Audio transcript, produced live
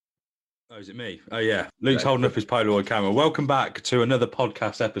Oh, is it me? Oh, yeah. Luke's holding up his Polaroid camera. Welcome back to another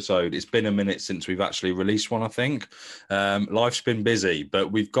podcast episode. It's been a minute since we've actually released one, I think. Life's been busy, but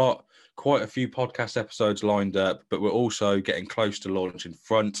we've got quite a few podcast episodes lined up, but we're also getting close to launching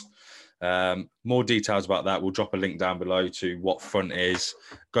Front. More details about that. We'll drop a link down below to what Front is.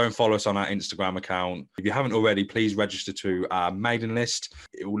 Go and follow us on our Instagram account. If you haven't already, please register to our mailing list.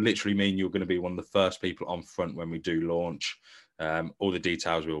 It will literally mean you're going to be one of the first people on Front when we do launch. All the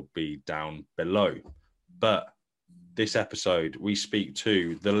details will be down below. But this episode, we speak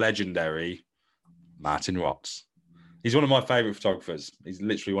to the legendary Martin Rotz. He's one of my favourite photographers. He's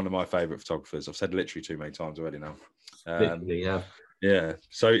literally one of my favourite photographers. I've said literally too many times already now. Literally, yeah. Yeah.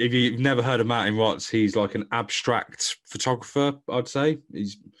 So if you've never heard of Martin Rotz, he's like an abstract photographer, I'd say.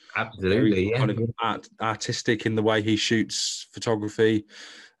 He's absolutely kind of artistic in the way he shoots photography.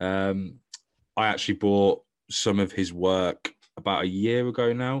 I actually bought some of his work about a year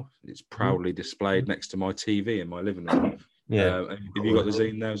ago now. It's proudly displayed next to my TV in my living room. Yeah. Have you got the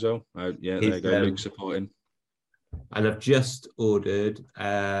zine there as well? Yeah, there you go. Luke supporting. And I've just ordered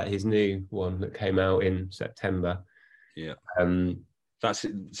his new one that came out in September. Yeah. That's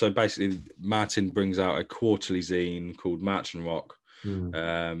it. So basically, Martin brings out a quarterly zine called March and Rock,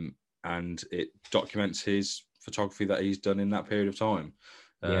 and it documents his photography that he's done in that period of time.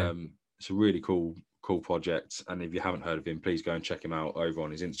 It's a really cool project, and if you haven't heard of him, please go and check him out over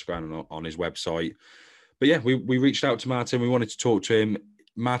on his Instagram and on his website. But yeah, we reached out to Martin. We wanted to talk to him.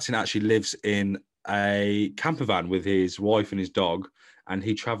 Martin actually lives in a camper van with his wife and his dog, and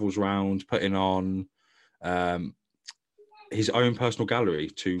he travels around putting on his own personal gallery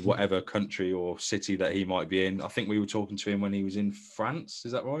to whatever country or city that he might be in. I think we were talking to him when he was in France.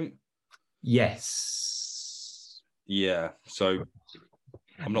 Is that right? Yes. Yeah. So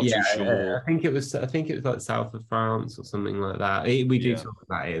I'm not too sure. I think it was like south of France or something like that. We do talk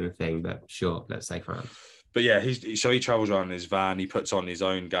about it in the thing, but sure, let's say France. But yeah, he travels around in his van. He puts on his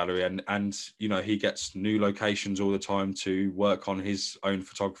own gallery, and you know, he gets new locations all the time to work on his own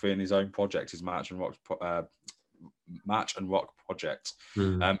photography and his own project, his March and Rock project.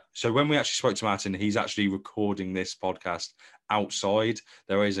 So when we actually spoke to Martin, he's actually recording this podcast outside.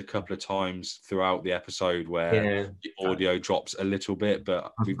 There is a couple of times throughout the episode where the audio drops a little bit,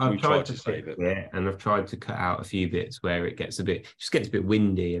 but we've tried to save it. Yeah, and I've tried to cut out a few bits where it gets a bit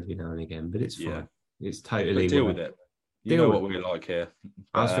windy every now and again, but it's fine. Yeah. It's totally deal with it. You know what we're like here.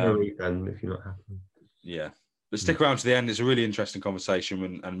 Ask for a refund if you're not happy. Yeah. But stick around to the end. It's a really interesting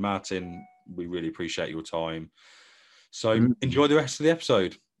conversation, and Martin, we really appreciate your time. So enjoy the rest of the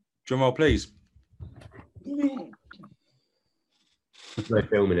episode. Drum roll, please. No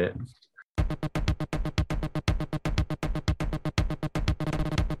filming it.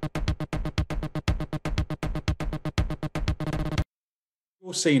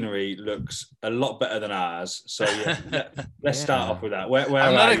 Your scenery looks a lot better than ours. So let's start off with that. Where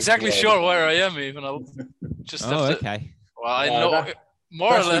I'm not exactly sure where I am even. I'll just okay. Well, I know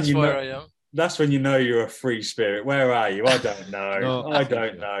more or less where I am. That's when you know you're a free spirit. Where are you? I don't know. I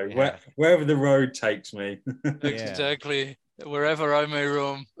don't know. Yeah. Wherever the road takes me. Exactly. Wherever I may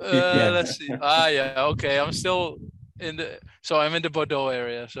roam. Let's see. Okay. I'm still I'm in the Bordeaux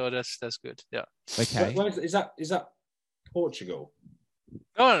area, so that's good. Yeah. Okay. Is that Portugal?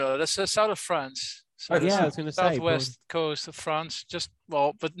 No, that's the south of France. So I was going to say southwest coast of France,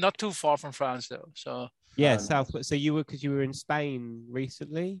 but not too far from France though. So southwest. So you were in Spain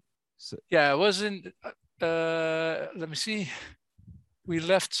recently. So... Yeah, I was in. Let me see. We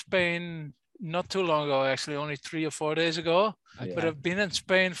left Spain not too long ago, actually, only 3 or 4 days ago. Yeah. But I've been in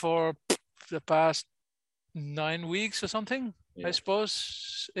Spain for the past 9 weeks or something, I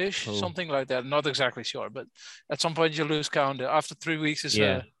suppose, cool. Something like that. Not exactly sure, but at some point you lose count. After 3 weeks, it's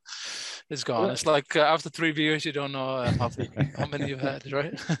gone. Yeah. It's like after 3 beers, you don't know how many you've had,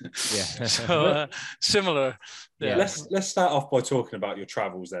 right? Yeah. So similar. Yeah. Let's start off by talking about your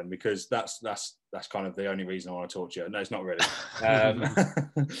travels then, because that's kind of the only reason I want to talk to you. No, it's not really.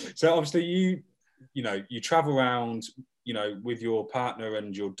 So obviously you travel around, with your partner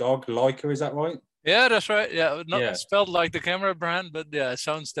and your dog, Leica, is that right? Yeah, that's right. Yeah, not spelled like the camera brand, but yeah, it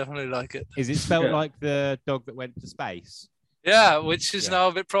sounds definitely like it. Is it spelled like the dog that went to space? Yeah, which is now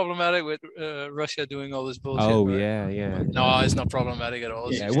a bit problematic with Russia doing all this bullshit. Oh, right? yeah. No, it's not problematic at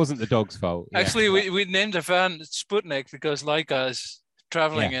all. Yeah, it wasn't the dog's fault. Actually, we named the van Sputnik because Leica is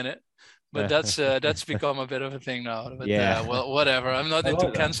traveling in it. But that's become a bit of a thing now. But well, whatever. I'm not into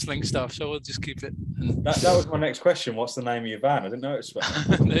cancelling stuff, so we'll just keep it. That was my next question. What's the name of your van? I didn't know it was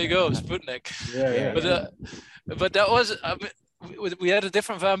Sputnik. There you go, Sputnik. Yeah. But that was. We had a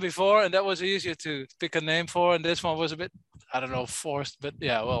different van before, and that was easier to pick a name for. And this one was a bit I don't know, forced, but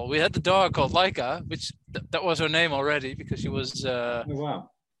yeah, well, we had the dog called Laika, which that was her name already because she was Oh, wow.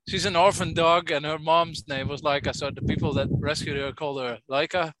 she's an orphan dog and her mom's name was Laika, so the people that rescued her called her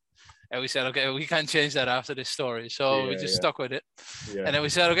Laika. And we said, okay, we can't change that after this story, so we just stuck with it. Yeah. And then we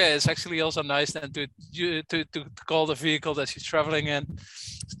said, okay, it's actually also nice then to call the vehicle that she's traveling in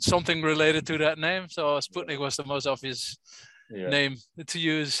something related to that name. So Sputnik was the most obvious name to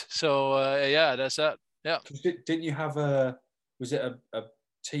use. So yeah, that's that. Yeah. Didn't you have was it a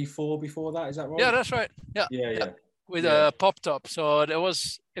T4 before that? Is that right? Yeah, that's right. Yeah. Yeah. With a pop top. So there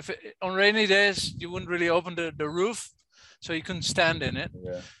was, on rainy days, you wouldn't really open the roof, so you couldn't stand in it.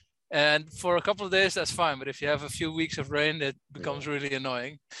 Yeah. And for a couple of days, that's fine. But if you have a few weeks of rain, it becomes really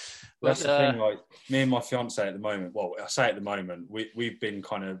annoying. That's the thing. Like me and my fiance at the moment. Well, I say at the moment, we've been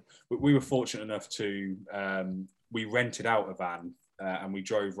we were fortunate enough to we rented out a van and we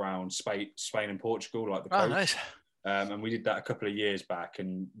drove around Spain and Portugal, like the coast. Nice. And we did that a couple of years back,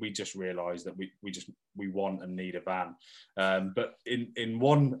 and we just realised that we want and need a van. But in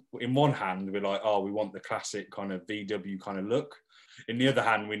one hand, we're like, oh, we want the classic kind of VW kind of look. In the other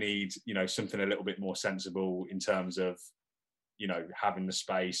hand, we need, something a little bit more sensible in terms of, having the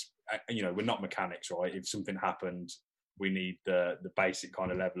space. We're not mechanics, right? If something happened, we need the basic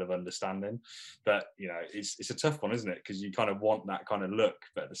kind of level of understanding. But, it's a tough one, isn't it? Because you kind of want that kind of look,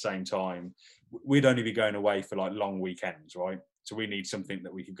 but at the same time, we'd only be going away for like long weekends, right? So we need something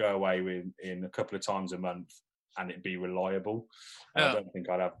that we could go away with in a couple of times a month and it'd be reliable. Yeah. I don't think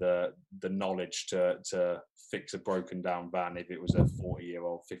I'd have the knowledge to fix a broken down van if it was a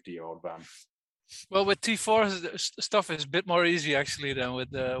 40-year-old, 50-year-old van. Well, with T4 stuff is a bit more easy actually than with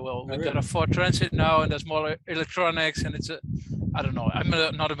we've got a Ford Transit now, and there's more electronics, and I don't know. I'm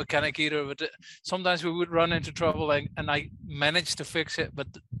not a mechanic either, but sometimes we would run into trouble, and I managed to fix it. But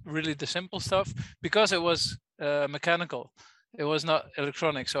really, the simple stuff, because it was mechanical, it was not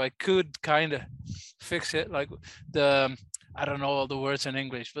electronic, so I could kind of fix it. Like I don't know all the words in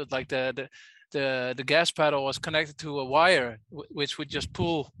English, but like the gas pedal was connected to a wire, which would just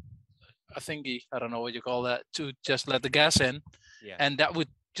pull a thingy, I don't know what you call that, to just let the gas in, and that would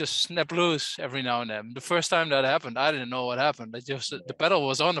just snap loose every now and then. The first time that happened, I didn't know what happened. The pedal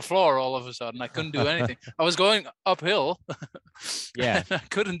was on the floor all of a sudden. I couldn't do anything. I was going uphill. I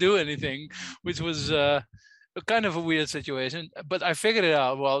couldn't do anything, which was kind of a weird situation. But I figured it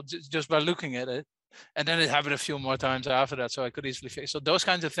out, well, just by looking at it. And then it happened a few more times after that, so I could easily fix. So those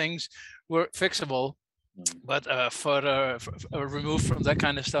kinds of things were fixable. But further removed from that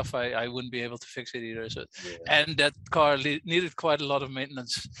kind of stuff, I wouldn't be able to fix it either. So, and that car needed quite a lot of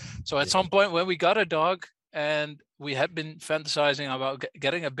maintenance. So at some point when we got a dog, and we had been fantasizing about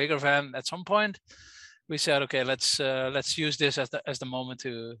getting a bigger van at some point, we said, okay, let's use this as the moment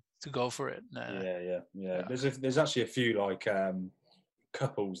to go for it. There's actually a few like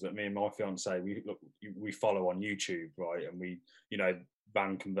couples that me and my fiance we follow on YouTube, right? And we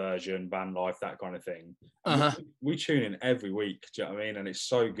van conversion, van life, that kind of thing. We tune in every week, do you know what I mean? And it's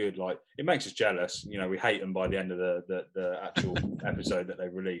so good. Like, it makes us jealous. We hate them by the end of the actual episode that they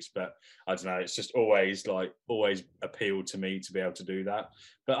release. But I don't know, it's just always appealed to me to be able to do that.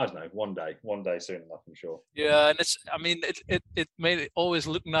 But I don't know, one day soon enough, I'm sure. Yeah, and it made it always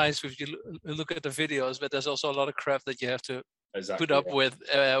look nice if you look at the videos, but there's also a lot of crap that you have to put up with,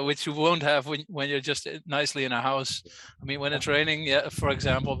 which you won't have when you're just nicely in a house. I mean, when it's raining, for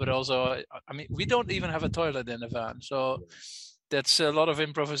example, but also, I mean, we don't even have a toilet in the van, so that's a lot of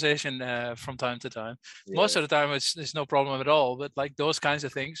improvisation from time to time. Most of the time, it's no problem at all. But like those kinds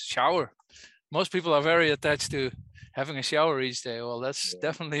of things, shower. Most people are very attached to having a shower each day. Well, that's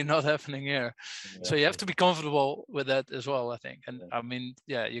definitely not happening here. So you have to be comfortable with that as well, I think. And I mean,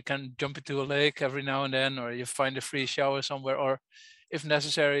 you can jump into a lake every now and then, or you find a free shower somewhere, or if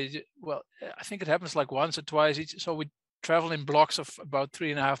necessary, well, I think it happens like once or twice each. So we travel in blocks of about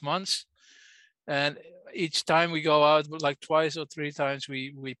 3.5 months. And each time we go out, like twice or 3 times,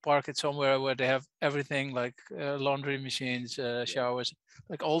 we park it somewhere where they have everything, like laundry machines, showers,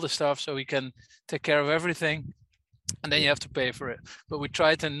 like all the stuff, so we can take care of everything. And then you have to pay for it, but we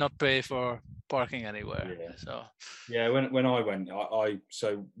try to not pay for parking anywhere. So when I went,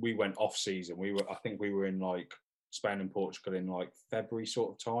 so we went off season. I think we were in like Spain and Portugal in like February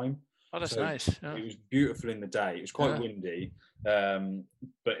sort of time. Oh, that's so nice. It was beautiful in the day. It was quite windy,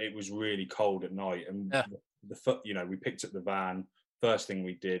 but it was really cold at night. And we picked up the van. First thing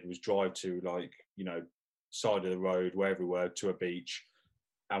we did was drive to side of the road, wherever we were, to a beach.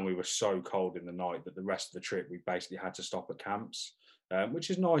 And we were so cold in the night that the rest of the trip, we basically had to stop at camps, which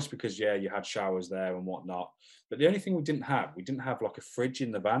is nice because, you had showers there and whatnot. But the only thing we didn't have like a fridge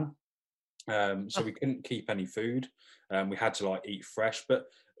in the van. So we couldn't keep any food. We had to like eat fresh. But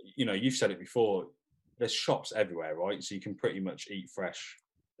you know, you've said it before. There's shops everywhere, right? So you can pretty much eat fresh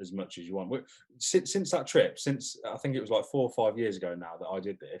as much as you want. Since that trip, since I think it was like 4 or 5 years ago now that I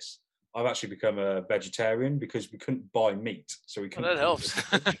did this, I've actually become a vegetarian because we couldn't buy meat, so we couldn't. Well, that helps.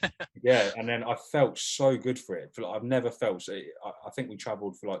 Yeah, and then I felt so good for it. I've never felt. I think we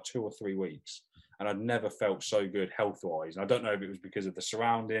travelled for like 2 or 3 weeks, and I'd never felt so good health-wise. And I don't know if it was because of the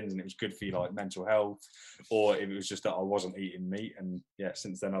surroundings and it was good for you, like mental health, or if it was just that I wasn't eating meat. And yeah,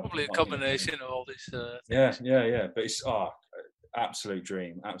 since then I've probably a combination of all these. Yeah. But it's absolute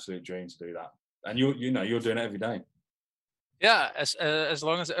dream to do that. And you're doing it every day. Yeah, as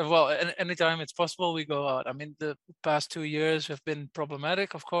long as anytime it's possible, we go out. I mean, the past 2 years have been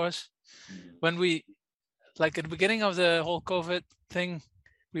problematic, of course. When we, like at the beginning of the whole COVID thing,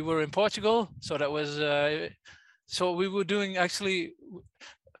 we were in Portugal, so that was so we were doing actually.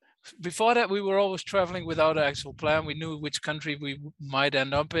 Before that, we were always traveling without an actual plan. We knew which country we might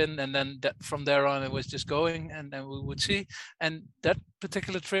end up in, and then from there on, it was just going, and then we would see. And that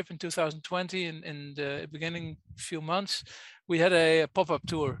particular trip in 2020, in the beginning few months, we had a pop-up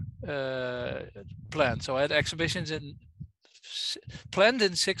tour planned. So I had exhibitions planned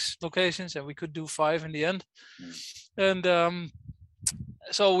in 6 locations, and we could do 5 in the end. And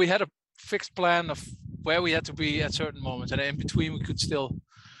so we had a fixed plan of where we had to be at certain moments, and in between we could still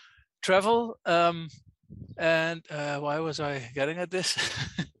travel. And why was I getting at this?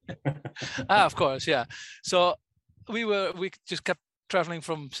 Of course, yeah. So we just kept traveling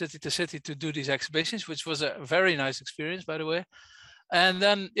from city to city to do these exhibitions, which was a very nice experience, by the way. And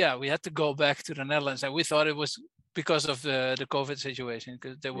then we had to go back to the Netherlands, and we thought it was because of the COVID situation,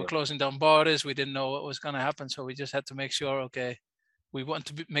 because they were closing down borders. We didn't know what was going to happen, so we just had to make sure, okay, we want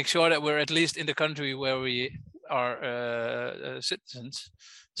to make sure that we're at least in the country where we are citizens,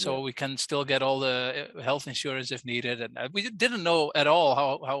 so we can still get all the health insurance if needed. And we didn't know at all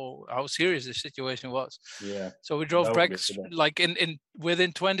how serious the situation was. Yeah. So we drove back like in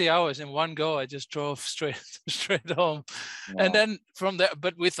within 20 hours in one go. I just drove straight home. Wow. And then from there,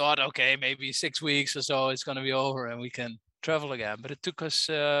 but we thought, okay, maybe 6 weeks or so it's going to be over and we can travel again. But it took us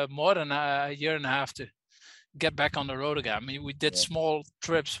more than a year and a half to get back on the road again. I mean, we did small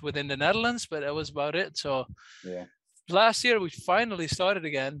trips within the Netherlands, but that was about it. So last year we finally started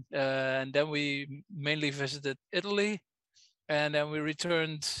again, and then we mainly visited Italy, and then we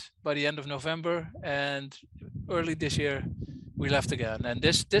returned by the end of November, and early this year we left again. And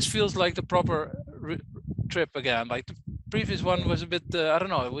this feels like the proper trip again. Like the previous one was a bit, I don't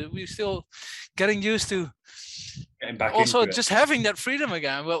know, we're still getting used to getting back also just having that freedom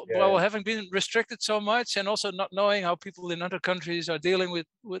again. Well, having been restricted so much, and also not knowing how people in other countries are dealing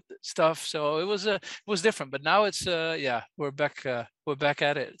with stuff. So it was different. But now it's we're back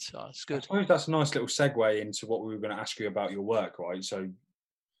at it. So it's good. I suppose that's a nice little segue into what we were going to ask you about your work, right? So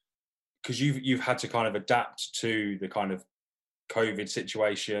because you've had to kind of adapt to the kind of COVID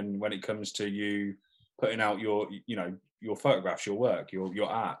situation when it comes to you putting out your photographs, your work, your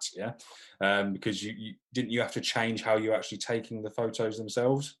art, because you have to change how you're actually taking the photos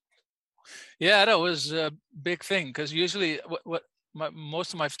themselves. Yeah, that was a big thing, because usually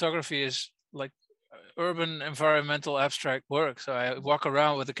most of my photography is like urban, environmental, abstract work. So I walk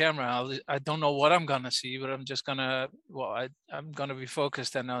around with the camera. I don't know what I'm gonna see, but I'm just gonna I'm gonna be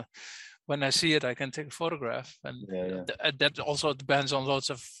focused, and when I see it, I can take a photograph. And that also depends on lots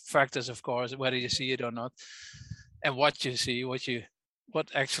of factors, of course, whether you see it or not, and what you see,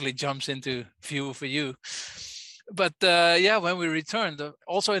 what actually jumps into view for you. But when we returned,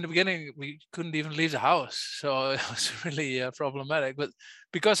 also in the beginning, we couldn't even leave the house. So it was really problematic. But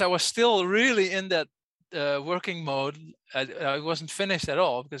because I was still really in that working mode, I wasn't finished at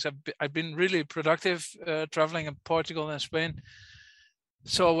all, because I've been really productive traveling in Portugal and Spain.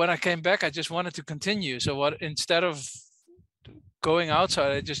 So when I came back, I just wanted to continue. So instead of going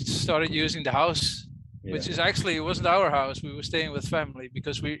outside, I just started using the house, which is actually, it wasn't our house. We were staying with family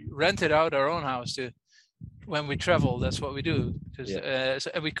because we rented out our own house when we travel. That's what we do.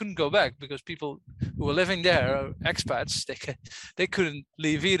 And we couldn't go back because people who were living there, expats, they couldn't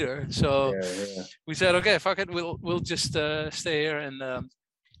leave either. So we said, okay, fuck it, we'll just stay here.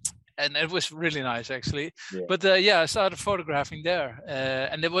 And it was really nice, actually. But I started photographing there,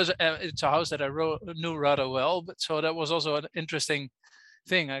 and it's a house that I knew rather well. But so that was also an interesting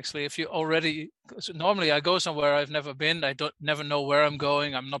thing, actually. If you normally I go somewhere I've never been, I never know where I'm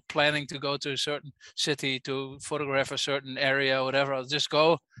going. I'm not planning to go to a certain city to photograph a certain area or whatever. I'll just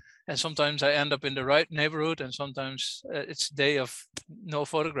go, and sometimes I end up in the right neighborhood, and sometimes it's a day of no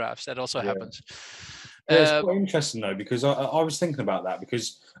photographs. That also happens. It's quite interesting though, because I was thinking about that,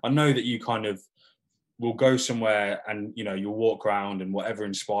 because I know that you kind of will go somewhere and you'll walk around and whatever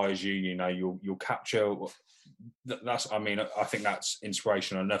inspires you, you'll capture. That's, I mean, I think that's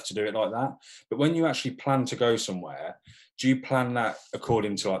inspirational enough to do it like that. But when you actually plan to go somewhere, do you plan that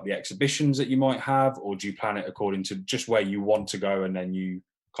according to like the exhibitions that you might have, or do you plan it according to just where you want to go, and then you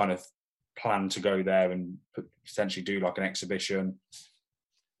kind of plan to go there and potentially do like an exhibition?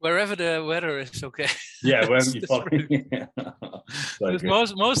 Wherever the weather is okay. Yeah, wherever you follow.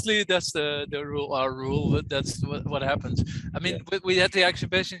 Mostly that's the rule, our rule, but that's what happens. I mean, we had the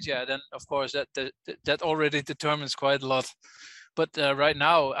exhibitions, then of course that already determines quite a lot. But right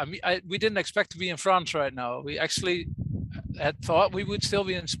now, I mean, we didn't expect to be in France right now. We actually had thought we would still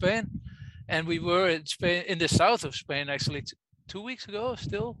be in Spain, and we were in Spain, in the south of Spain, actually 2 weeks ago.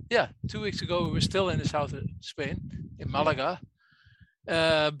 2 weeks ago we were still in the south of Spain, in Malaga.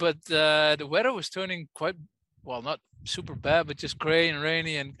 But the weather was turning quite, well, not super bad, but just gray and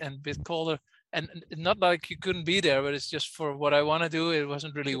rainy and a bit colder. And not like you couldn't be there, but it's just for what I want to do, it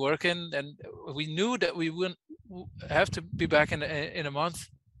wasn't really working. And we knew that we wouldn't have to be back in a month.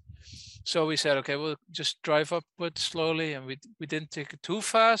 So we said, okay, we'll just drive upward slowly, and we didn't take it too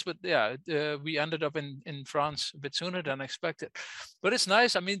fast, but we ended up in France a bit sooner than expected. But it's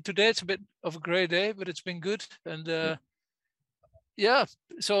nice. I mean, today it's a bit of a gray day, but it's been good. And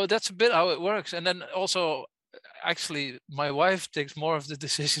so that's a bit how it works. And then also, actually, my wife takes more of the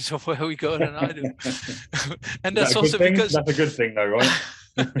decisions of where we go than I do. And that's also because that's a good thing, though, right?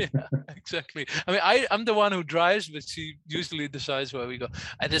 Yeah, exactly. I mean, I'm the one who drives, but she usually decides where we go.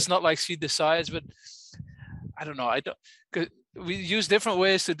 And it's not like she decides, but I don't know. We use different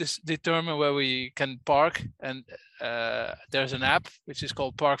ways to determine where we can park. And there's an app which is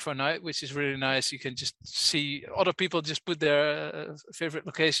called Park for Night, which is really nice. You can just see other people just put their favorite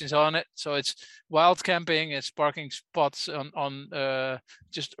locations on it. So it's wild camping, it's parking spots on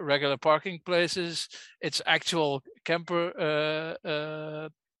just regular parking places. It's actual camper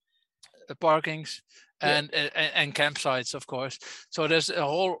parkings and campsites, of course. So there's a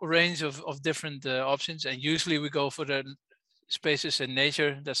whole range of different options, and usually we go for the spaces in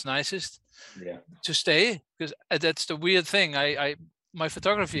nature that's nicest to stay, because that's the weird thing. My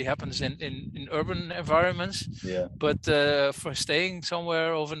photography happens in urban environments, but for staying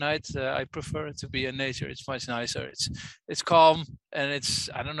somewhere overnight, I prefer it to be in nature. It's much nicer. It's calm, and it's,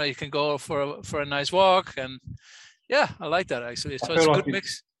 I don't know, you can go for a nice walk, and I like that actually. So it's a good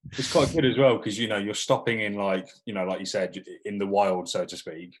mix. It's quite good as well, because you're stopping in, like you said, in the wild, so to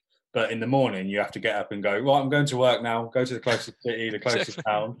speak. But in the morning, you have to get up and go, right, I'm going to work now, go to the closest city, the closest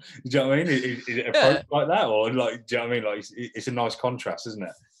town. Do you know what I mean? Is it approached like that? Or like, do you know what I mean? Like, it's a nice contrast, isn't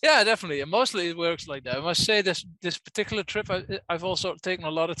it? Yeah, definitely. And mostly it works like that. I must say this particular trip, I've also taken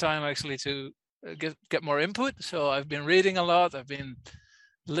a lot of time actually to get more input. So I've been reading a lot. I've been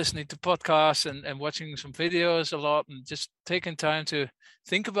listening to podcasts and watching some videos a lot, and just taking time to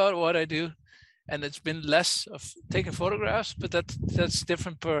think about what I do. And it's been less of taking photographs, but that's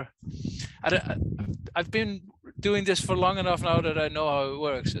different I've been doing this for long enough now that I know how it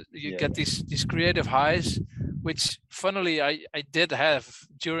works. You get these creative highs, which funnily I did have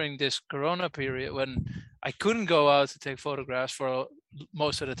during this Corona period when I couldn't go out to take photographs for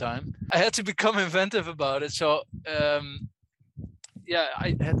most of the time. I had to become inventive about it. So I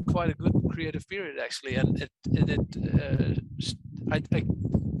had quite a good creative period actually, and I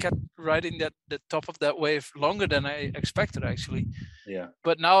kept riding the top of that wave longer than I expected actually. Yeah.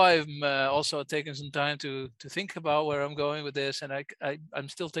 But now I'm also taking some time to think about where I'm going with this, and I'm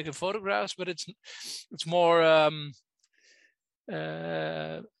still taking photographs, but it's more on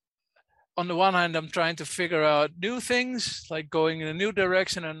the one hand, I'm trying to figure out new things, like going in a new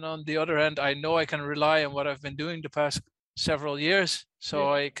direction, and on the other hand, I know I can rely on what I've been doing the past several years,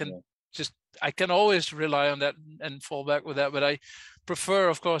 so I can always rely on that and fall back with that. But I prefer,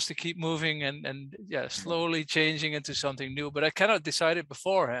 of course, to keep moving and slowly changing into something new, but I cannot decide it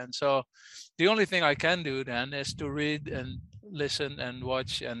beforehand. So the only thing I can do then is to read and listen and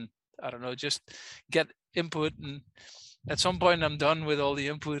watch, and I don't know, just get input. And at some point I'm done with all the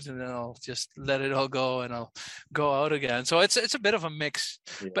input, and then I'll just let it all go and I'll go out again. So it's a bit of a mix,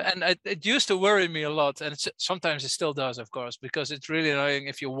 but it used to worry me a lot, and sometimes it still does, of course, because it's really annoying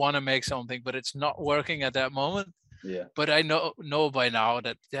if you want to make something but it's not working at that moment. But I know by now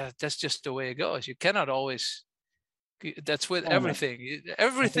that that's just the way it goes. You cannot always. That's with everything.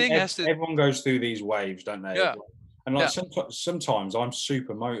 Everything has to. Everyone goes through these waves, don't they? Yeah. And like sometimes I'm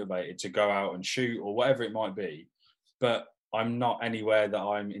super motivated to go out and shoot or whatever it might be, but I'm not anywhere that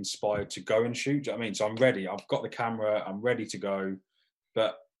I'm inspired to go and shoot. Do you know what I mean? So I'm ready. I've got the camera. I'm ready to go,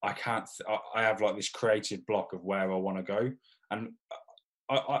 but I can't. I have like this creative block of where I want to go, and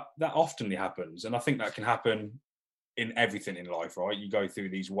that often happens. And I think that can happen in everything in life, right? You go through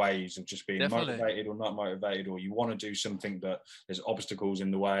these waves of just being Definitely. motivated or not motivated, or you want to do something but there's obstacles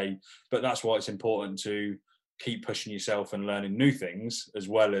in the way. But that's why it's important to keep pushing yourself and learning new things, as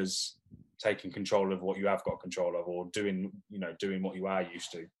well as taking control of what you have got control of, or doing what you are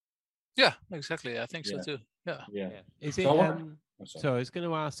used to. Yeah, exactly. I think so too. Yeah. Is it? So I was going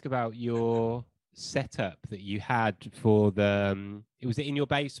to ask about your setup that you had for the. Was it in your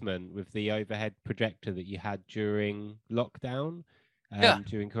basement with the overhead projector that you had during lockdown?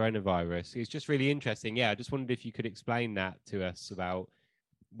 During coronavirus. It's just really interesting. Yeah, I just wondered if you could explain that to us about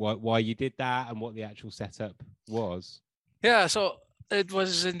why you did that and what the actual setup was. Yeah, so it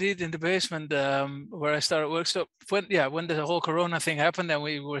was indeed in the basement where I started work. So when the whole Corona thing happened and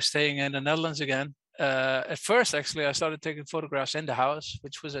we were staying in the Netherlands again, at first actually I started taking photographs in the house,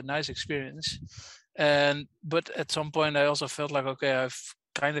 which was a nice experience. But at some point I also felt like, okay, I've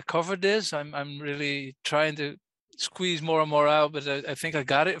kind of covered this. I'm really trying to squeeze more and more out, but I think I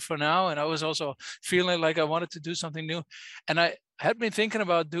got it for now. And I was also feeling like I wanted to do something new, and I had been thinking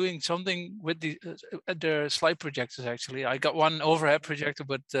about doing something with the slide projectors. Actually, I got one overhead projector,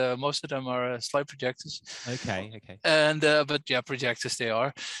 but most of them are slide projectors. Okay. And but yeah, projectors they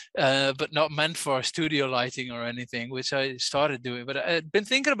are, but not meant for studio lighting or anything, which I started doing. But I had been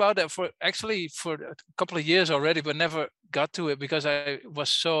thinking about that for a couple of years already, but never got to it because I was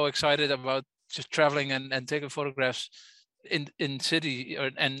so excited about just traveling and taking photographs in city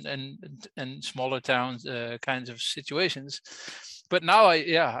and smaller towns kinds of situations. But now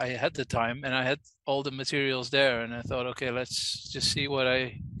I had the time and I had all the materials there, and I thought, okay, let's just see what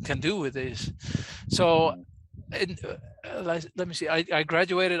I can do with this. So let me see, I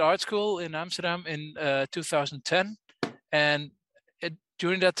graduated art school in Amsterdam in 2010, and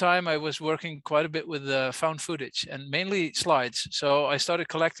during that time, I was working quite a bit with found footage and mainly slides. So I started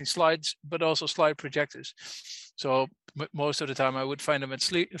collecting slides, but also slide projectors. So most of the time I would find them at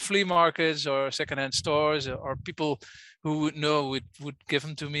flea markets or secondhand stores, or people who would know would give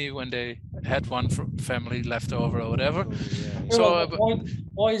them to me when they had one from family left over or whatever. So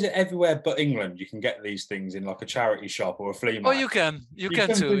why is it everywhere but England you can get these things in like a charity shop or a flea market? Oh, you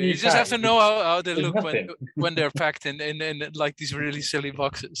can too. You just have to know how they look when they're packed in like these really silly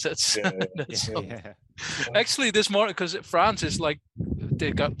boxes. Actually, this morning, because France is like,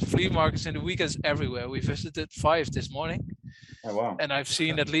 they got flea markets in the weekends everywhere. We visited 5 this morning. Oh wow! And I've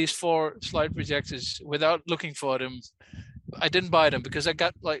seen at least 4 slide projectors without looking for them. I didn't buy them because I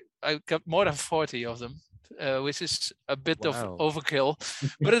got more than 40 of them, which is a bit of overkill.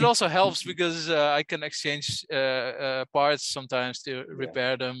 But it also helps because I can exchange parts sometimes to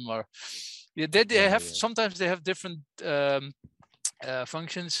repair them, or sometimes they have different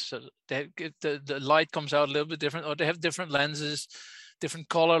functions. So the light comes out a little bit different, or they have different lenses, different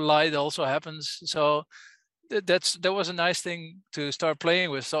color light also happens. So that was a nice thing to start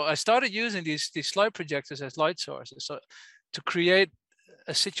playing with. So I started using these slide projectors as light sources, so to create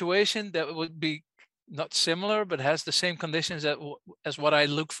a situation that would be not similar but has the same conditions as what I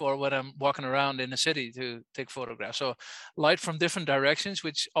look for when I'm walking around in a city to take photographs. So light from different directions,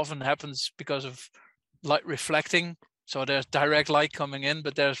 which often happens because of light reflecting. So there's direct light coming in,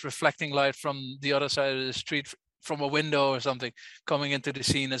 but there's reflecting light from the other side of the street, from a window or something, coming into the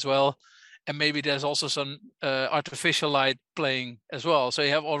scene as well. And maybe there's also some artificial light playing as well. So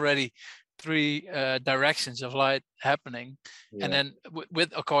you have already 3 directions of light happening, and then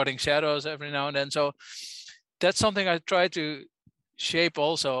with according shadows every now and then. So that's something I try to shape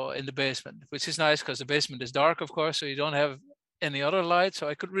also in the basement, which is nice because the basement is dark, of course, so you don't have any other light. So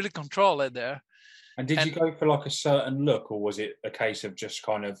I could really control it there. And did you go for like a certain look, or was it a case of just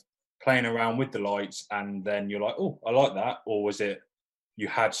kind of playing around with the lights and then you're like, oh, I like that? Or was it you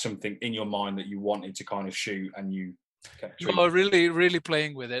had something in your mind that you wanted to kind of shoot and you kept really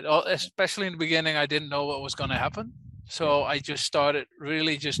playing with it? Especially in the beginning, I didn't know what was going to happen. So I just started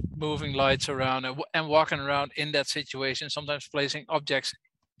really just moving lights around and walking around in that situation, sometimes placing objects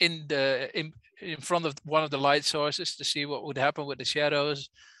in front of one of the light sources to see what would happen with the shadows.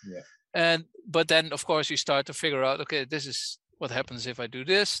 But then of course you start to figure out, okay, this is what happens if I do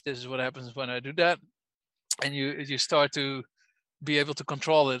this is what happens when I do that, and you start to be able to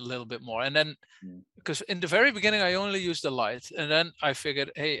control it a little bit more. And then because in the very beginning I only used the light, and then I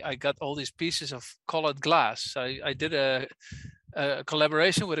figured, hey, I got all these pieces of colored glass. I did a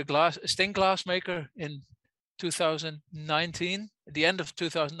collaboration with a stained glass maker in 2019. At the end of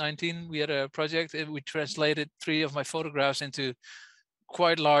 2019 we had a project, and we translated 3 of my photographs into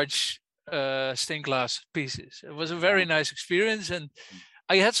quite large stained glass pieces. It was a very nice experience, and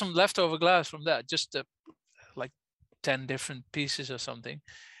I had some leftover glass from that, just like 10 different pieces or something.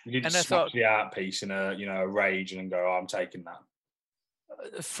 You didn't smash the art piece in a rage and go, oh, I'm taking that.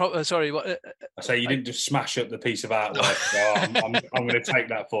 Sorry, what? I say you didn't just smash up the piece of artwork. I'm going to take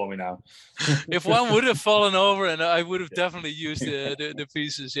that for me now. If one would have fallen over, and I would have definitely used the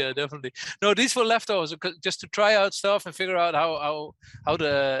pieces. Yeah, definitely. No, these were leftovers just to try out stuff and figure out how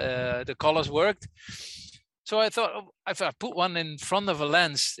the colors worked. So I thought, if I put one in front of a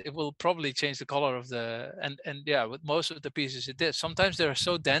lens, it will probably change the color of the, and yeah, with most of the pieces it did. Sometimes they're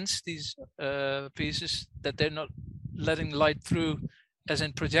so dense, these pieces, that they're not letting light through, as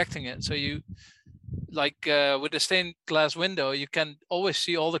in projecting it. So you, like with the stained glass window, you can always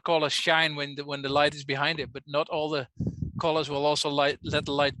see all the colors shine when the light is behind it, but not all the colors will also let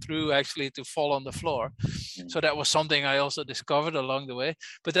the light through actually to fall on the floor. So that was something I also discovered along the way.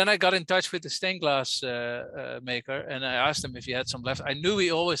 But then I got in touch with the stained glass maker, and I asked him if he had some left. I knew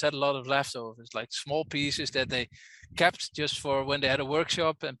he always had a lot of leftovers, like small pieces that they kept just for when they had a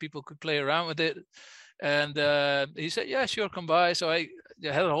workshop and people could play around with it. And he said, yeah, sure, come by. So I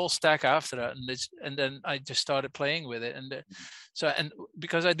had a whole stack after that, and then I just started playing with it. And and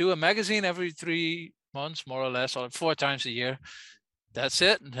because I do a magazine every 3 months, more or less, or 4 times a year, that's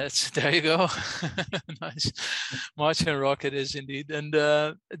it. There you go. Nice. March and Rock it is indeed. And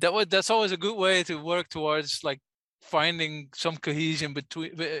that's always a good way to work towards, like, finding some cohesion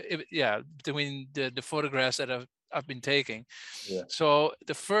between the photographs that I've been taking. Yeah. So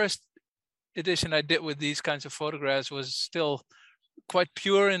the first edition I did with these kinds of photographs was still quite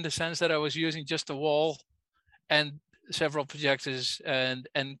pure, in the sense that I was using just a wall and several projectors and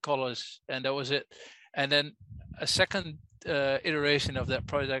colors, and that was it. And then a second iteration of that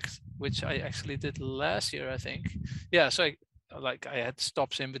project, which I actually did last year, I think. Yeah, so I had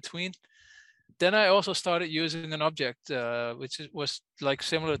stops in between. Then I also started using an object which was like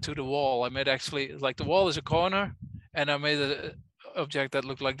similar to the wall. I made actually, like, the wall is a corner, and I made an object that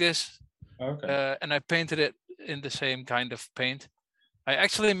looked like this. Okay. And I painted it in the same kind of paint. I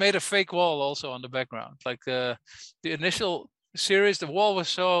actually made a fake wall also on the background. Like the initial series, the wall was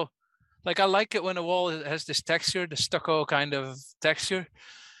so, like, I like it when a wall has this texture, the stucco kind of texture.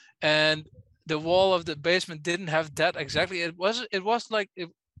 And the wall of the basement didn't have that exactly. It was like,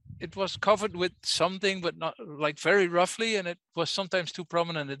 it was covered with something, but not, like, very roughly, and it was sometimes too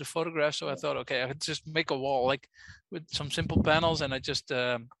prominent in the photograph. So I thought, okay, I could just make a wall, like, with some simple panels, and I just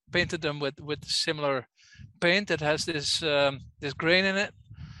painted them with similar paint that has this grain in it.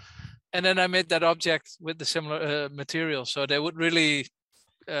 And then I made that object with the similar material, so they would really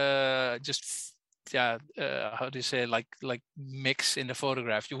how do you say, like mix in the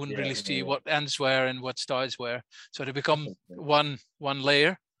photograph. You wouldn't really see what ends where and what starts where, so they become one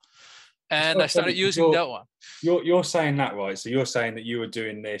layer. And I started using that one. You're saying that, right? So you're saying that you were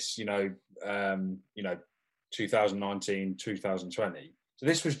doing this, 2019, 2020. So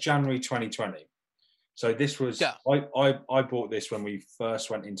this was January 2020. So this was, I bought this when we first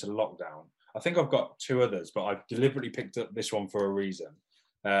went into lockdown. I think I've got 2 others, but I've deliberately picked up this one for a reason.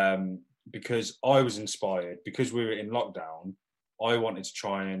 Because I was inspired, because we were in lockdown. I wanted to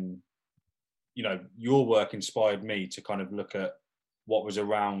try and, your work inspired me to kind of look at what was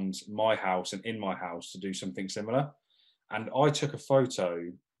around my house and in my house to do something similar. And I took a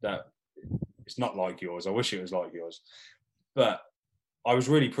photo that it's not like yours. I wish it was like yours, but I was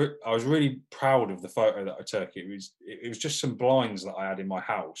really proud of the photo that I took. It was just some blinds that I had in my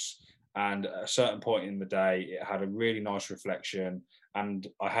house, and at a certain point in the day, it had a really nice reflection, and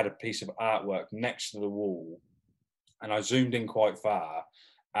I had a piece of artwork next to the wall, and I zoomed in quite far,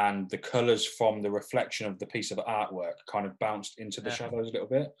 and the colours from the reflection of the piece of artwork kind of bounced into the shadows a little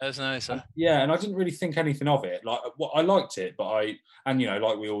bit. That's nice. Huh? And I didn't really think anything of it. Like, I liked it, but like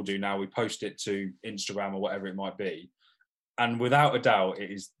we all do now, we post it to Instagram or whatever it might be. And without a doubt,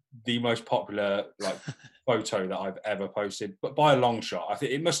 it is the most popular, like, photo that I've ever posted, but by a long shot. I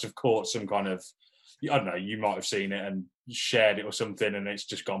think it must have caught some kind of, I don't know, you might have seen it and shared it or something, and it's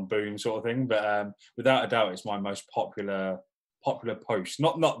just gone boom sort of thing. But without a doubt, it's my most popular post.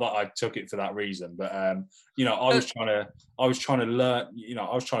 Not that I took it for that reason, but I was trying to learn.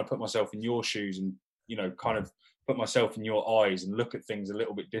 I was trying to put myself in your shoes and kind of put myself in your eyes and look at things a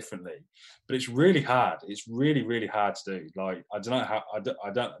little bit differently. But it's really hard. It's really, really hard to do. Like, I don't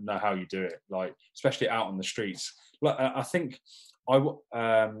know how you do it. Like, especially out on the streets. Like, I think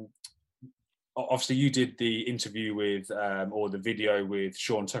obviously you did the interview with or the video with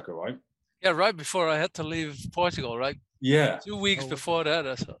Sean Tucker, right? Yeah, right before I had to leave Portugal, right? Yeah. 2 weeks before that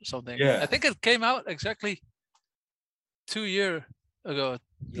or something. Yeah. I think it came out exactly 2 years ago,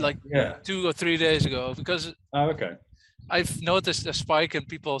 2 or 3 days ago, because I've noticed a spike in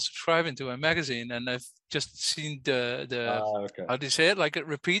people subscribing to my magazine, and I've just seen the okay. how do you say it? Like it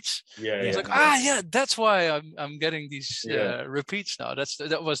repeats. Yeah, it's like that's why I'm getting these repeats now.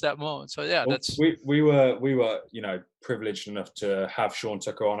 That was that moment. So yeah, well, that's we were privileged enough to have Sean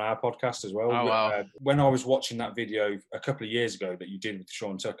Tucker on our podcast as well. Oh, wow. When I was watching that video a couple of years ago that you did with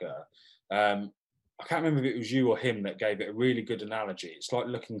Sean Tucker, I can't remember if it was you or him that gave it a really good analogy. It's like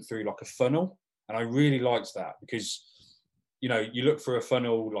looking through like a funnel, and I really liked that because you look through a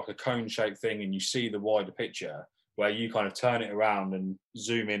funnel like a cone-shaped thing, and you see the wider picture where you kind of turn it around and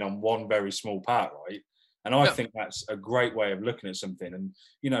zoom in on one very small part, right? And I think that's a great way of looking at something. And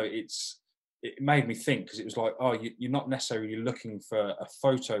it made me think, because it was like, you're not necessarily looking for a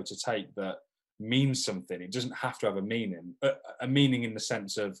photo to take that means something. It doesn't have to have a meaning in the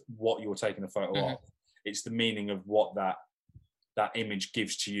sense of what you're taking a photo of. It's the meaning of what that image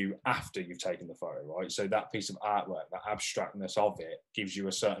gives to you after you've taken the photo, right? So that piece of artwork, that abstractness of it, gives you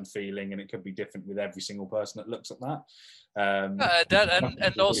a certain feeling, and it could be different with every single person that looks at that.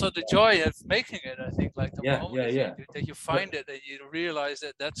 And also the joy of making it, I think, like the moment that you find it, that you realize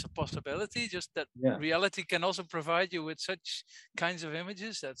that that's a possibility. Just that reality can also provide you with such kinds of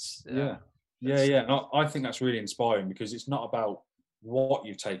images. That's And I think that's really inspiring, because it's not about what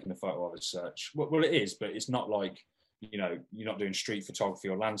you've taken a photo of as such. Well, it is, but it's not like you're not doing street photography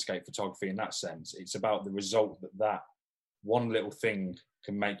or landscape photography in that sense. It's about the result that one little thing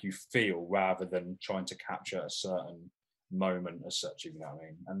can make you feel, rather than trying to capture a certain moment as such, if you know what I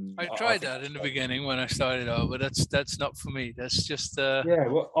mean. And I tried that in the beginning when I started out, but that's not for me. That's just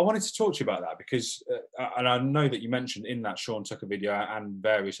well, I wanted to talk to you about that because and I know that you mentioned in that Sean Tucker video and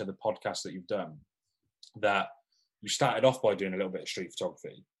various other podcasts that you've done that you started off by doing a little bit of street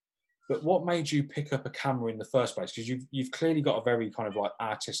photography. But what made you pick up a camera in the first place? Because you've clearly got a very kind of like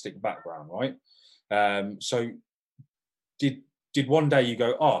artistic background, right? So did one day you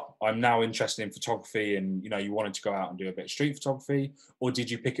go, I'm now interested in photography, and you wanted to go out and do a bit of street photography, or did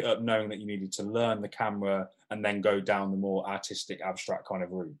you pick it up knowing that you needed to learn the camera and then go down the more artistic, abstract kind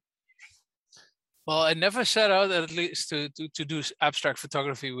of route? Well, I never set out at least to do abstract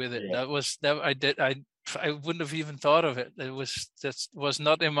photography with it. I wouldn't have even thought of it. That was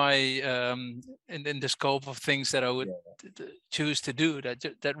not in my in the scope of things that I would choose to do.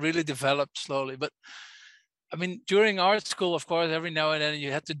 That really developed slowly. But I mean, during art school, of course, every now and then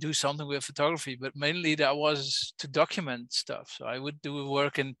you had to do something with photography, but mainly that was to document stuff. So I would do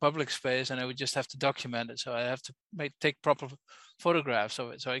work in public space, and I would just have to document it. So I have to take proper photographs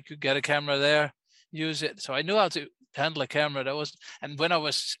of it. So I could get a camera there, use it. So I knew how to handle a camera. And when I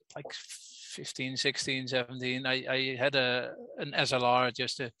was like 15, 16, 17, I had an SLR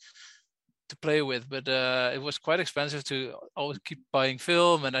just to play with, but it was quite expensive to always keep buying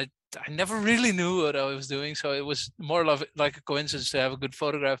film, and I never really knew what I was doing. So it was more like a coincidence to have a good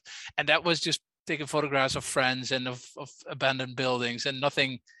photograph. And that was just taking photographs of friends and of abandoned buildings, and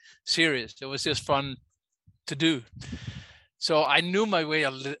nothing serious. It was just fun to do. So I knew my way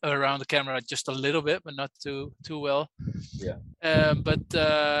around the camera just a little bit, but not too well. But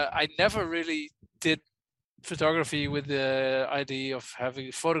I never really did photography with the idea of having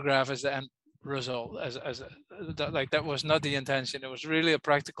a photograph as the end result. That was not the intention. It was really a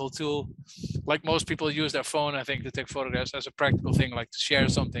practical tool. Like most people use their phone, I think, to take photographs as a practical thing, like to share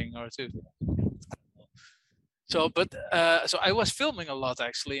something or to. So I was filming a lot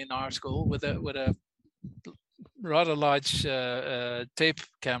actually in art school with a rather large tape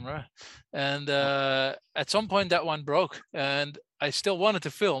camera, and at some point that one broke, and I still wanted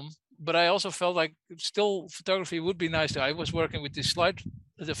to film, but I also felt like still photography would be nice. I was working with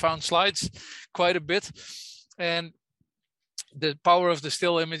the found slides quite a bit, and the power of the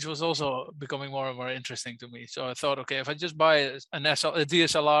still image was also becoming more and more interesting to me. So I thought, okay, if I just buy a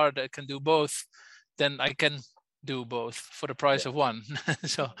DSLR that can do both, then I can do both for the price of one.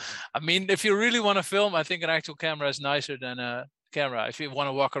 So, I mean, if you really want to film, I think an actual camera is nicer than a camera. If you want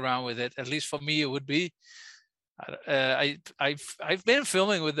to walk around with it, at least for me, it would be. I've been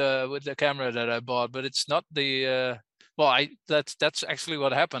filming with the camera that I bought, but it's not the. That's actually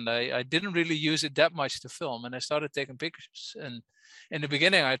what happened. I didn't really use it that much to film, and I started taking pictures. And in the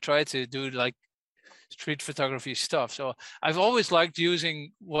beginning, I tried to do like street photography stuff. So I've always liked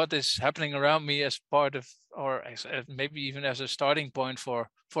using what is happening around me as part of, or as maybe even as a starting point for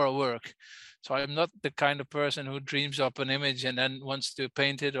a work. So I'm not the kind of person who dreams up an image and then wants to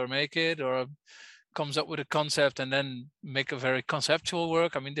paint it or make it, or comes up with a concept and then make a very conceptual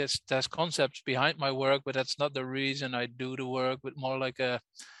work. I mean, there's concepts behind my work, but that's not the reason I do the work, but more like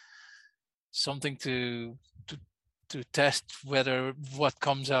something to test whether what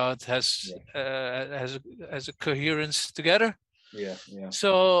comes out has a coherence together. Yeah.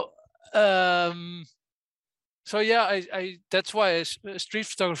 So I that's why street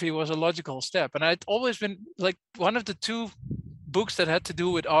photography was a logical step, and I'd always been like one of the two books that had to do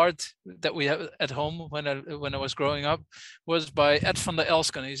with art that we have at home when I was growing up was by Ed van der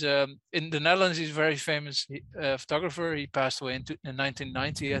Elsken. He's in the Netherlands. He's a very famous photographer. He passed away in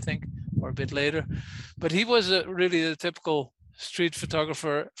 1990, I think, or a bit later. But he was really the typical street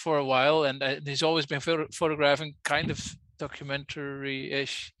photographer for a while, and he's always been photographing kind of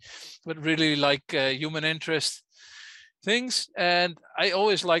documentary-ish, but really like human interest things. And I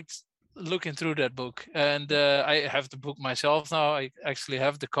always liked looking through that book, and I have the book myself now. I actually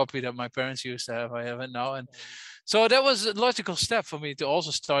have the copy that my parents used to have. I have it now, and so that was a logical step for me to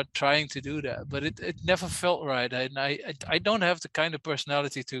also start trying to do that. But it never felt right. I don't have the kind of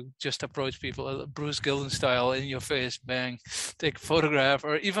personality to just approach people Bruce Gilden style, in your face, bang, take a photograph,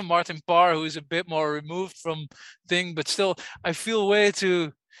 or even Martin Parr, who is a bit more removed from thing, but still I feel way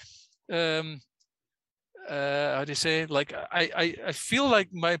too how do you say, like I feel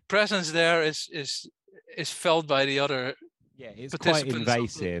like my presence there is felt by the other. Yeah, it's quite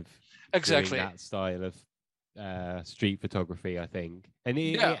invasive. Exactly, that style of street photography, I think, and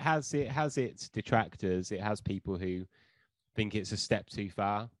it has its detractors. It has people who think it's a step too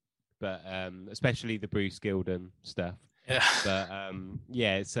far, but especially the Bruce Gilden stuff. Yeah. But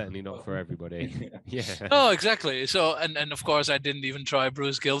it's certainly not for everybody. Yeah. No, exactly. So and of course I didn't even try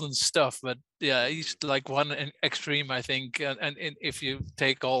Bruce Gilden's stuff, but yeah, he's like one extreme, I think. And if you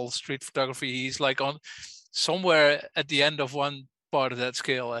take all street photography, he's like on somewhere at the end of one part of that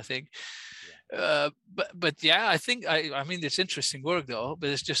scale, I think. Yeah. But yeah, I think I mean it's interesting work though,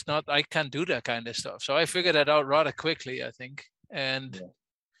 but it's just not, I can't do that kind of stuff. So I figured that out rather quickly, I think. And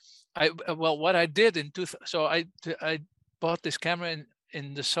what I did I bought this camera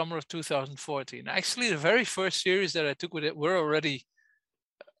in the summer of 2014. Actually, the very first series that I took with it were already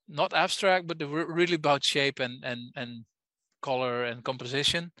not abstract, but they were really about shape and color and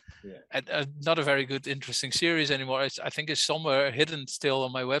composition. Yeah. And not a very good, interesting series anymore. I think it's somewhere hidden still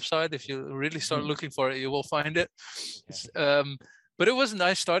on my website. If you really start looking for it, you will find it. Yeah. But it was a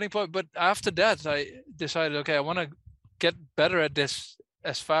nice starting point. But after that, I decided, okay, I want to get better at this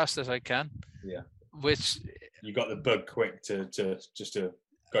as fast as I can. Yeah. Which you got the bug quick to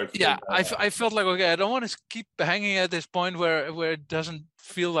go. Yeah, I felt like, okay, I don't want to keep hanging at this point where it doesn't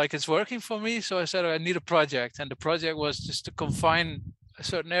feel like it's working for me. So I said I need a project, and the project was just to confine a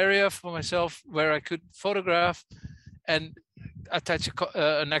certain area for myself where I could photograph and attach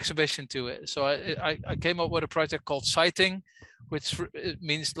an exhibition to it. So I came up with a project called Sighting, which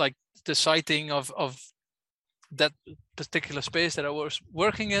means like the sighting of that particular space that I was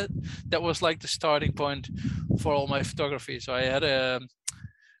working at. That was like the starting point for all my photography. So I had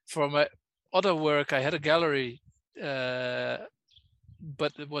for my other work, I had a gallery,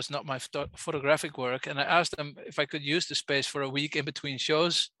 but it was not my photographic work. And I asked them if I could use the space for a week in between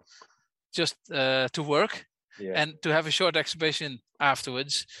shows, just to work and to have a short exhibition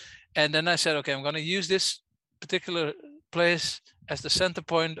afterwards. And then I said, okay, I'm going to use this particular place as the center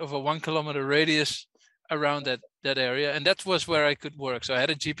point of a 1 kilometer radius around that area. And that was where I could work. So I had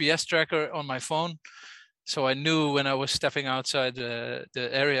a GPS tracker on my phone. So I knew when I was stepping outside the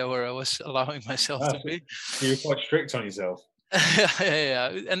area where I was allowing myself to be. You're quite strict on yourself.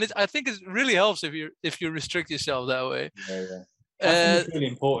 Yeah. And I think it really helps if you restrict yourself that way. Yeah. I think it's really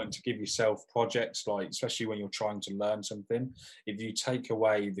important to give yourself projects, like especially when you're trying to learn something. If you take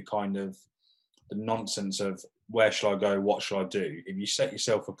away the kind of the nonsense of where shall I go, what shall I do? If you set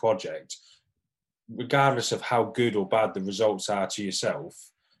yourself a project, regardless of how good or bad the results are to yourself,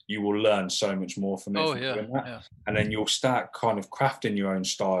 you will learn so much more from it. Yeah. And then you'll start kind of crafting your own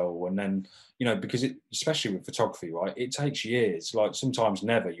style. And then, because especially with photography, right, it takes years, like sometimes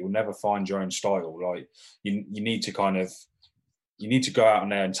never. You'll never find your own style. Like you need to go out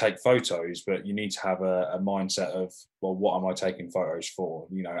there and take photos, but you need to have a mindset of, well, what am I taking photos for?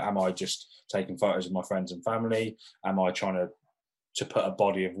 Am I just taking photos of my friends and family? Am I trying to put a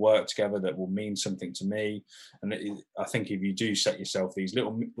body of work together that will mean something to me? And I think if you do set yourself these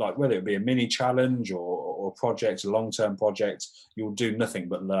little, like whether it be a mini challenge or a project, a long-term project, you'll do nothing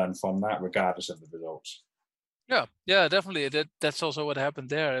but learn from that regardless of the results. Yeah, definitely. That's also what happened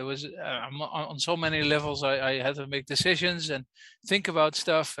there. It was on so many levels. I had to make decisions and think about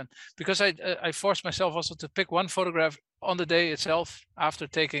stuff, and because I forced myself also to pick one photograph on the day itself after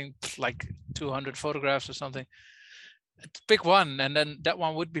taking like 200 photographs or something. Pick one, and then that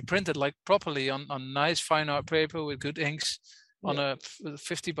one would be printed like properly on nice fine art paper with good inks on a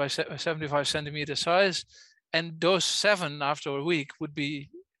 50 by 75 centimeter size, and those 7 after a week would be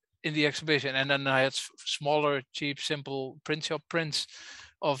in the exhibition. And then I had smaller, cheap, simple print shop prints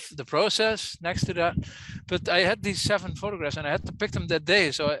of the process next to that. But I had these 7 photographs and I had to pick them that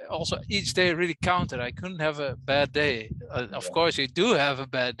day. So also each day really counted. I couldn't have a bad day. Of course, you do have a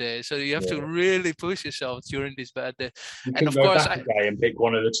bad day. So you have to really push yourself during these bad days. You and of course, I and pick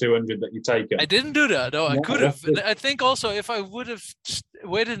one of the 200 that you take. I didn't do that. No, I could have. I think also if I would have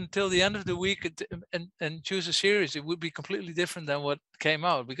waited until the end of the week and choose a series, it would be completely different than what came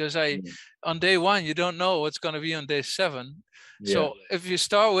out, because on day 1, you don't know what's going to be on day 7. Yeah. So if you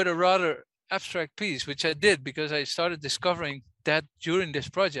start with a rather abstract piece, which I did because I started discovering that during this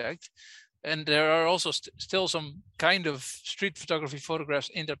project, and there are also still some kind of street photography photographs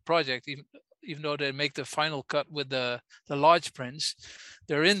in that project, even though they make the final cut with the large prints,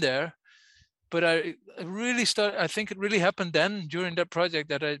 they're in there. But I think it really happened then during that project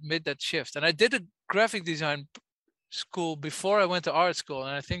that I made that shift. And I did a graphic design school before I went to art school.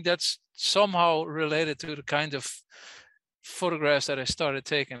 And I think that's somehow related to the kind of photographs that I started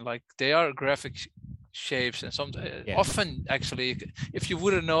taking. Like, they are graphic shapes, and often actually, if you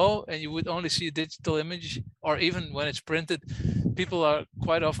wouldn't know and you would only see a digital image, or even when it's printed, people are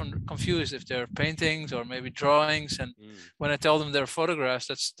quite often confused if they're paintings or maybe drawings. And when I tell them they're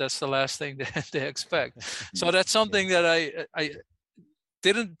photographs, that's the last thing that they expect. So that's something that I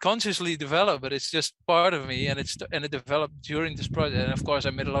didn't consciously develop, but it's just part of me, and it developed during this project. And of course,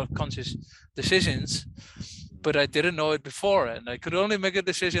 I made a lot of conscious decisions, but I didn't know it before, and I could only make a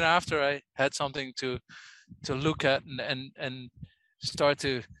decision after I had something to look at and start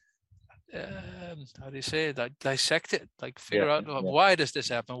to how do you say it? Like, dissect it, like figure out why does this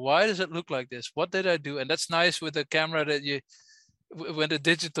happen? Why does it look like this? What did I do? And that's nice with the camera that when the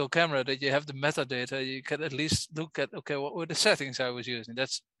digital camera, that you have the metadata, you can at least look at, okay, what were the settings I was using?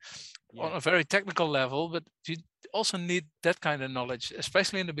 That's on a very technical level, but you also need that kind of knowledge,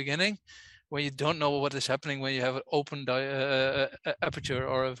 especially in the beginning, when you don't know what is happening when you have an open aperture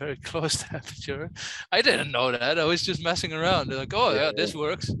or a very closed aperture. I didn't know that. I was just messing around. They're like, this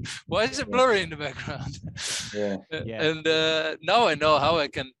works. Why is it blurry in the background? And now I know how I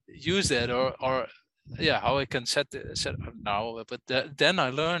can use that, or how I can set up now. But then I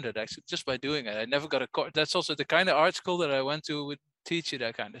learned it actually just by doing it. I never got a course. That's also the kind of art school that I went to would teach you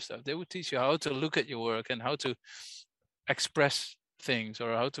that kind of stuff. They would teach you how to look at your work and how to express things,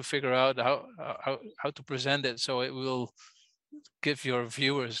 or how to figure out how to present it so it will give your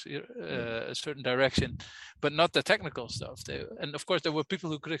viewers a certain direction, but not the technical stuff. And of course there were people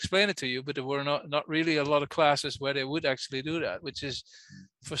who could explain it to you, but there were not really a lot of classes where they would actually do that, which is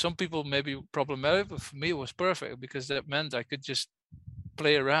for some people maybe problematic, but for me it was perfect, because that meant I could just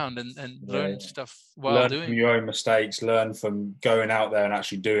play around and learn stuff while doing from your own mistakes, learn from going out there and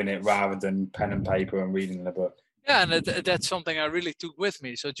actually doing it rather than pen and paper and reading the book. Yeah, and that's something I really took with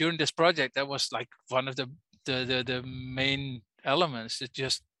me. So during this project, that was like one of the main elements, to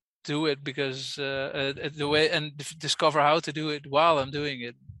just do it because the way, and discover how to do it while I'm doing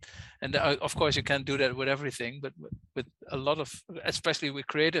it. And of course, you can't do that with everything, but with a lot of, especially with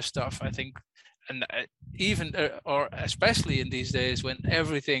creative stuff, I think, and even or especially in these days when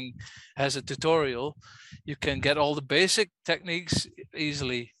everything has a tutorial, you can get all the basic techniques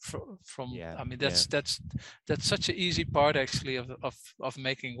easily from I mean, that's such an easy part actually of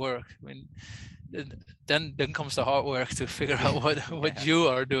making work. I mean, then comes the hard work to figure out what you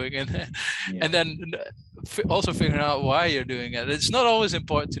are doing, and then also figuring out why you're doing it. It's not always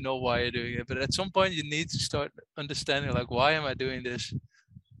important to know why you're doing it, but at some point you need to start understanding, like, why am I doing this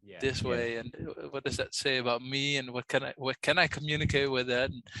this way, and what does that say about me, and what can I communicate with that?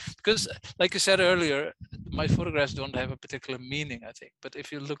 Because like you said earlier, my photographs don't have a particular meaning, I think, but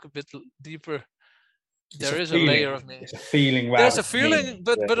if you look a bit deeper, there is a layer of me. It's a feeling. There's a feeling,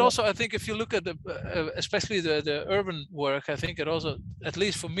 but also I think if you look at especially the urban work, I think it also, at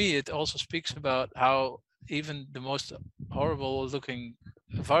least for me, it also speaks about how even the most horrible looking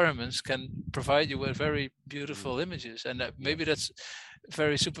environments can provide you with very beautiful images, and maybe that's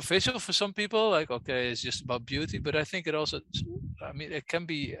very superficial for some people, like, okay, it's just about beauty, but I think it also, I mean, it can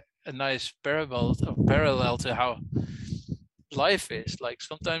be a nice parallel to how life is. Like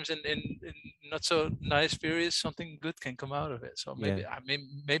sometimes in not so nice periods, something good can come out of it. So maybe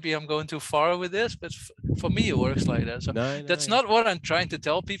maybe I'm going too far with this, but for me it works like that. So that's not what I'm trying to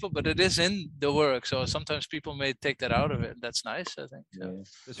tell people, but it is in the work. So sometimes people may take that out of it. That's nice, I think. So.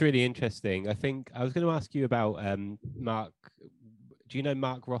 It's really interesting. I think I was going to ask you about Mark. Do you know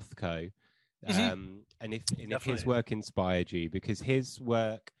Mark Rothko? And if his work inspired you, because his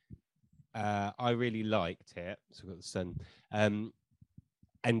work, I really liked it. So I've got the sun.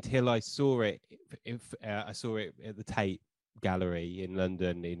 until I saw it. If I saw it at the Tate Gallery in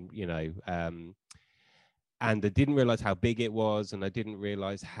London, and I didn't realize how big it was, and I didn't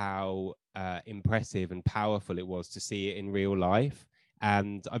realize how impressive and powerful it was to see it in real life.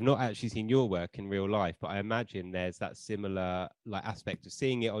 And I've not actually seen your work in real life, but I imagine there's that similar like aspect of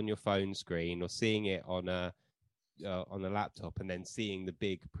seeing it on your phone screen or seeing it on a laptop and then seeing the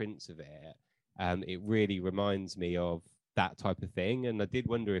big prints of it. It really reminds me of that type of thing. And I did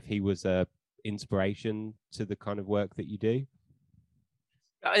wonder if he was a inspiration to the kind of work that you do.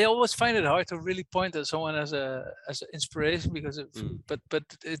 I always find it hard to really point at someone as an inspiration because but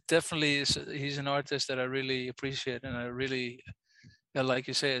it definitely is. He's an artist that I really appreciate, and I really, like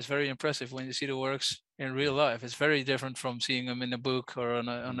you say, it's very impressive when you see the works in real life. It's very different from seeing them in a book or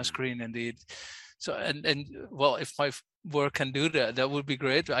on a screen, indeed. So and well, if my work can do that, that would be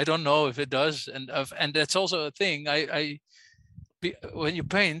great. I don't know if it does, and that's also a thing. When you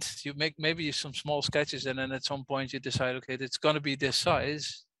paint, you make maybe some small sketches, and then at some point you decide, okay, it's going to be this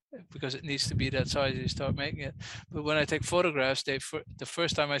size because it needs to be that size. You start making it. But when I take photographs, the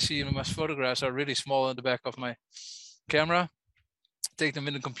first time I see them as photographs are really small in the back of my camera. Take them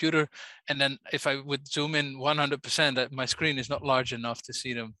in the computer, and then if I would zoom in 100%, my screen is not large enough to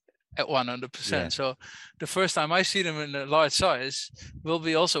see them at 100%. Yeah. So the first time I see them in a large size will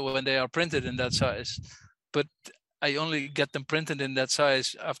be also when they are printed in that size. But I only get them printed in that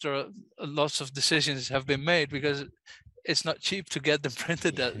size after lots of decisions have been made, because it's not cheap to get them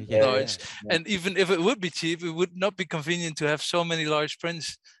printed that large. Yeah. And even if it would be cheap, it would not be convenient to have so many large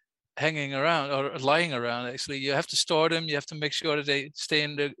prints hanging around or lying around. Actually, you have to store them. You have to make sure that they stay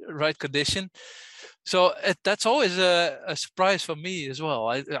in the right condition. So that's always a surprise for me as well.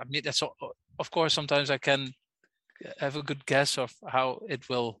 I mean, that's, of course, sometimes I can have a good guess of how it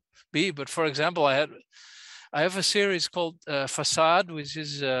will be. But for example, I have a series called Facade, which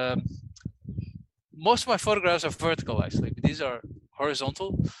is most of my photographs are vertical, actually. But these are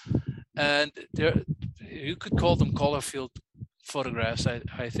horizontal, and you could call them color field photographs,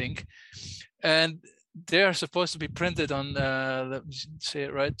 I think. And they are supposed to be printed on, let me say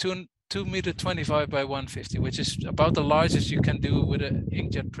it right, 2 meter 25 by 150, which is about the largest you can do with an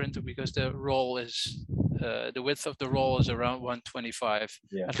inkjet printer, because the roll is the width of the roll is around 125,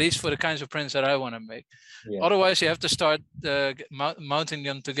 at least for the kinds of prints that I want to make. Otherwise, you have to start mounting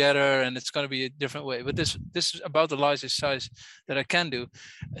them together, and it's going to be a different way. But this is about the largest size that I can do.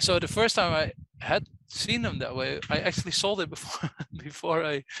 So the first time I had seen them that way, I actually sold it before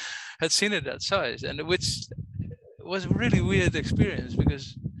I had seen it that size, and which was a really weird experience,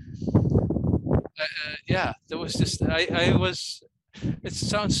 because there was just I was. It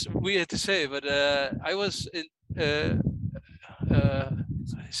sounds weird to say, but I was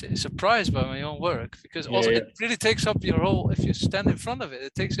surprised by my own work, because also it really takes up your whole. If you stand in front of it,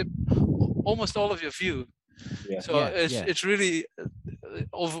 it takes up almost all of your view. It's really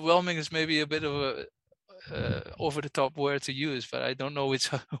overwhelming. Is maybe a bit of a over the top word to use, but I don't know which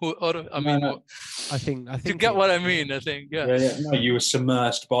other. I think you get what I mean. I think No, you were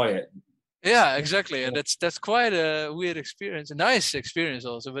submerged by it. Yeah, exactly, and that's quite a weird experience, a nice experience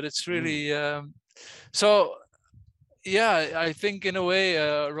also. But it's really so. Yeah, I think in a way,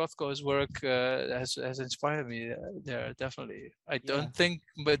 Rothko's work has inspired me there, definitely. I don't think,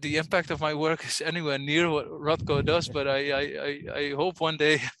 but the impact of my work is anywhere near what Rothko does. But I hope one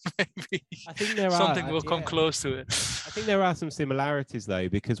day maybe I think something will come close to it. I think there are some similarities though,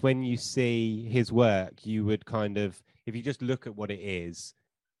 because when you see his work, you would kind of, if you just look at what it is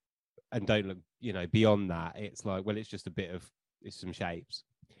and don't look, beyond that, it's like, well, it's just it's some shapes.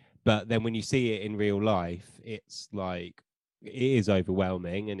 But then when you see it in real life, it's like, it is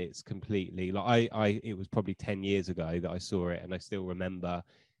overwhelming, and it's completely like, it was probably 10 years ago that I saw it, and I still remember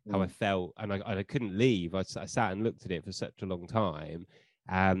how I felt, and I couldn't leave. I sat and looked at it for such a long time,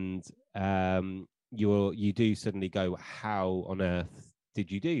 and you do suddenly go, how on earth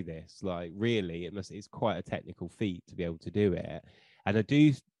did you do this? Like, really, it's quite a technical feat to be able to do it. And I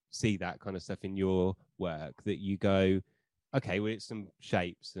do see that kind of stuff in your work, that you go, okay, well, it's some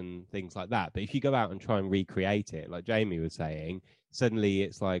shapes and things like that. But if you go out and try and recreate it, like Jamie was saying, suddenly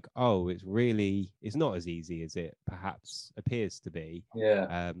it's like, oh, it's not as easy as it perhaps appears to be.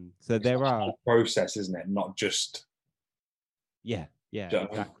 Yeah. So it's there are a process, isn't it? Not just. Yeah,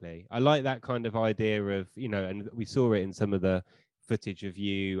 exactly. I like that kind of idea of, and we saw it in some of the footage of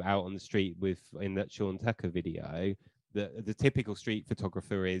you out on the street in that Sean Tucker video. The typical street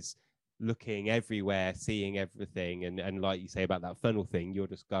photographer is looking everywhere, seeing everything, and like you say about that funnel thing, you're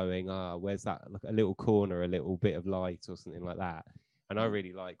just going, where's that, like a little corner, a little bit of light or something like that. And I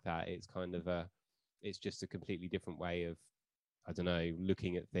really like that. It's kind of it's just a completely different way of I don't know,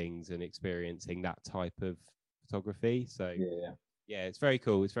 looking at things and experiencing that type of photography. So yeah, it's very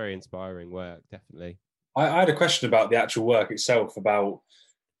cool. It's very inspiring work, definitely. I had a question about the actual work itself, about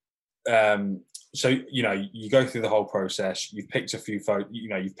so you go through the whole process, you've picked a few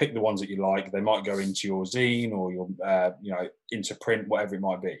you've picked the ones that you like. They might go into your zine or your into print, whatever it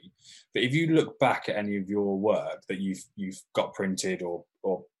might be. But if you look back at any of your work that you've got printed or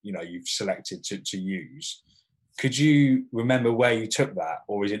you've selected to use, could you remember where you took that,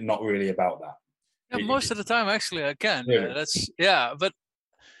 or is it not really about that? Yeah, most of the time actually I can. Really? But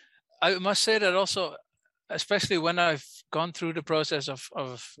I must say that also, especially when I've gone through the process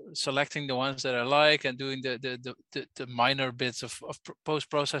of selecting the ones that I like and doing the minor bits of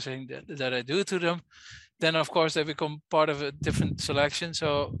post-processing that I do to them, then of course they become part of a different selection.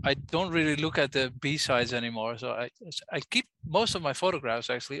 So I don't really look at the B-sides anymore. So I keep most of my photographs,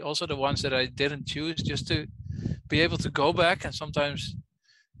 actually, also the ones that I didn't choose, just to be able to go back. And sometimes,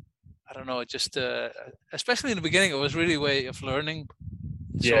 I don't know, just especially in the beginning, it was really a way of learning.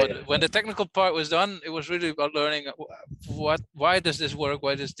 When the technical part was done, it was really about learning why does this work,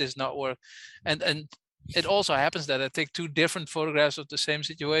 why does this not work, and it also happens that I take two different photographs of the same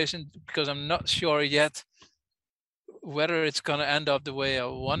situation because I'm not sure yet whether it's going to end up the way I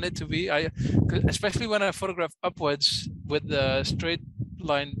want it to be. Especially when I photograph upwards with the straight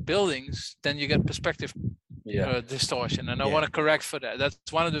line buildings, then you get perspective distortion, and I want to correct for that.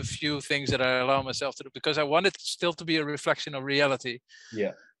 That's one of the few things that I allow myself to do, because I want it still to be a reflection of reality.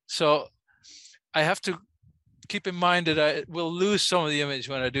 So I have to keep in mind that I will lose some of the image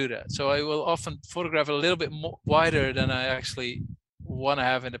when I do that. So I will often photograph a little bit more wider than I actually want to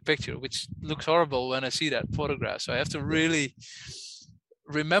have in the picture, which looks horrible when I see that photograph. So I have to really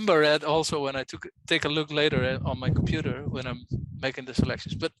remember that also when I take a look later on my computer when I'm making the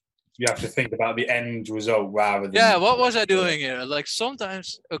selections. But you have to think about the end result rather than what was I doing here? Like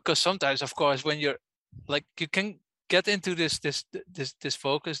sometimes, of course, when you're like, you can get into this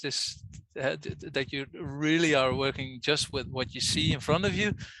focus, that you really are working just with what you see in front of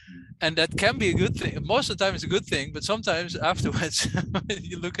you, and that can be a good thing. Most of the time it's a good thing, but sometimes afterwards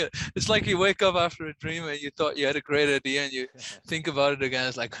you look at it's like you wake up after a dream and you thought you had a great idea and you think about it again,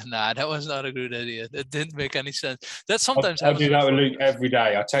 it's like, nah, that was not a good idea, that didn't make any sense. That sometimes I do that with Luke every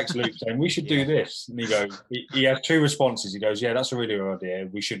day. I text Luke saying we should do this, and he goes, he has two responses. He goes, yeah, that's a really good idea,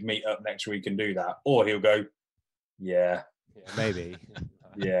 we should meet up next week and do that. Or he'll go, maybe.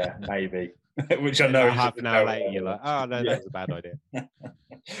 Maybe. Which I know is half an hour later you're like, oh no, that was a bad idea.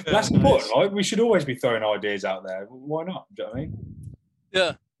 That's important, right? We should always be throwing ideas out there. Why not? Do you know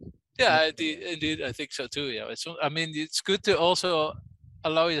what I mean? Indeed, I think so too. It's good to also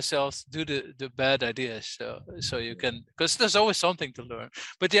allow yourself to do the bad ideas, so you can, because there's always something to learn.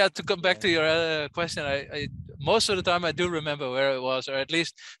 But to come back to your question, I most of the time I do remember where it was, or at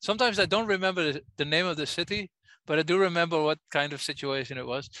least sometimes I don't remember the name of the city, but I do remember what kind of situation it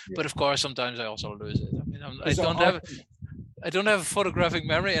was. But of course, sometimes I also lose it. I mean, I don't have a photographic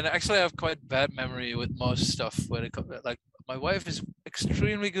memory, and actually I have quite bad memory with most stuff. When it comes, like, my wife is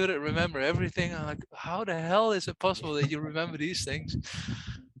extremely good at remember everything. I'm like, how the hell is it possible that you remember these things?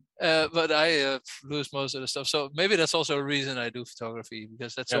 But I lose most of the stuff. So maybe that's also a reason I do photography,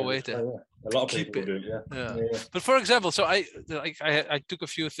 because that's a way to a lot of people do. But for example, so I took a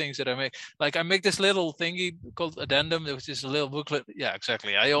few things that I make. Like I make this little thingy called addendum, which is a little booklet. Yeah,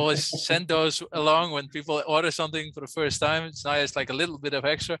 exactly. I always send those along when people order something for the first time. It's nice, like a little bit of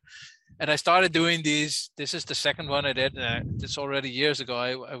extra. And I started doing these. This is the second one I did. It's already years ago.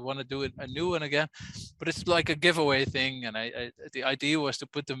 I want to do a new one again, but it's like a giveaway thing. And the idea was to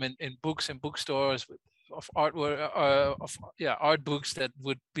put them in books and bookstores of artwork, art books that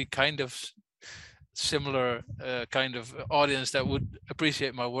would be kind of similar kind of audience that would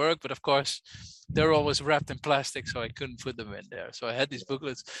appreciate my work. But of course, they're always wrapped in plastic, so I couldn't put them in there. So I had these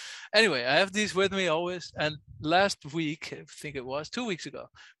booklets. Anyway, I have these with me always. And last week, I think it was 2 weeks ago,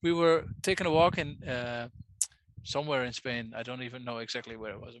 we were taking a walk in somewhere in Spain. I don't even know exactly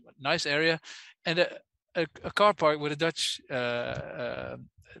where it was, but nice area. And a car park with a Dutch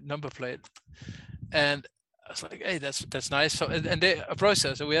number plate. And I was like, hey, that's nice. So and they approached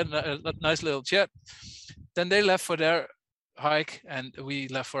us, so we had a nice little chat. Then they left for their hike and we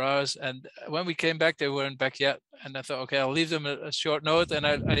left for ours. And when we came back, they weren't back yet. And I thought, okay, I'll leave them a short note. And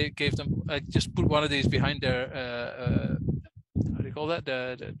I just put one of these behind their how do you call that?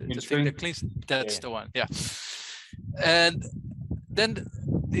 The thing that cleans. That's the one. Yeah. And then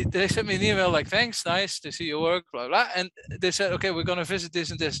they sent me an email like, thanks, nice to see your work, blah, blah. And they said, okay, we're going to visit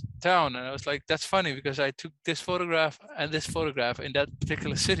this and this town. And I was like, that's funny because I took this photograph and this photograph in that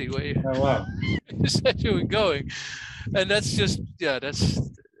particular city where you, you said you were going. And that's just, that's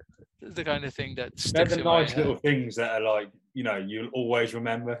the kind of thing that sticks. They're the nice little things that are like, you'll always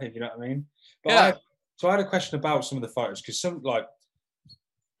remember, if you know what I mean. But I had a question about some of the photos, because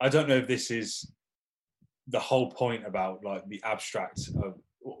I don't know if this is the whole point about like the abstract of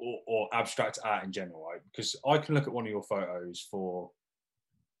or abstract art in general, right? Because I can look at one of your photos for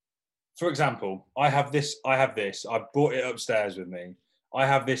example, I have this, I brought it upstairs with me. I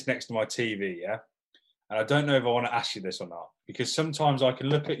have this next to my TV, yeah? And I don't know if I want to ask you this or not, because sometimes I can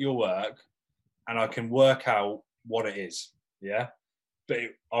look at your work and I can work out what it is, yeah? But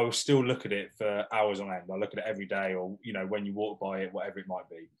I will still look at it for hours on end. I look at it every day, or, when you walk by it, whatever it might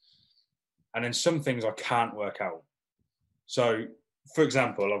be. And then some things I can't work out. So, for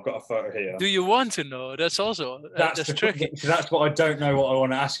example, I've got a photo here. Do you want to know? That's also that's tricky. That's what I don't know what I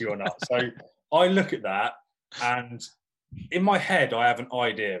want to ask you or not. So I look at that, and in my head I have an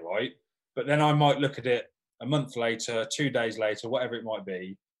idea, right? But then I might look at it a month later, 2 days later, whatever it might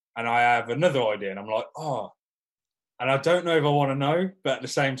be, and I have another idea, and I'm like, and I don't know if I want to know, but at the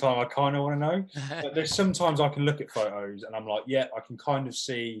same time I kind of want to know. But there's sometimes I can look at photos and I'm like, yeah, I can kind of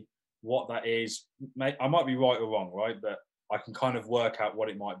see what that is. I might be right or wrong, right? But I can kind of work out what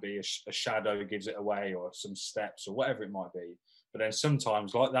it might be. A shadow gives it away, or some steps, or whatever it might be. But then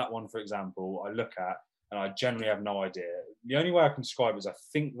sometimes, like that one, for example, I look at and I generally have no idea. The only way I can describe it is I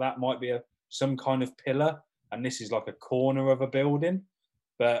think that might be some kind of pillar, and this is like a corner of a building.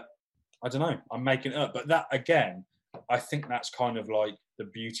 But I don't know, I'm making it up. But that, again, I think that's kind of like the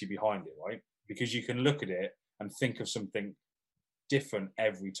beauty behind it, right? Because you can look at it and think of something different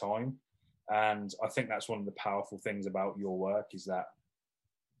every time. And I think that's one of the powerful things about your work, is that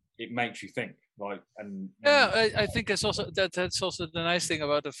it makes you think. I think it's also that's also the nice thing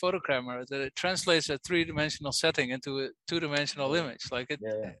about the photo camera, that it translates a three-dimensional setting into a two-dimensional image. Like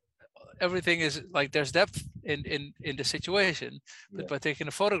everything is like, there's depth in the situation, but by taking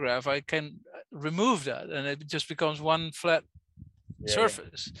a photograph, I can remove that, and it just becomes one flat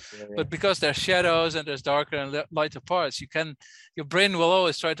surface. But because there's shadows and there's darker and lighter parts, your brain will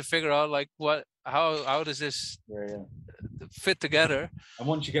always try to figure out like how does this fit together. And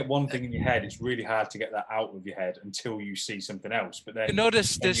once you get one thing in your head, it's really hard to get that out of your head until you see something else. But then you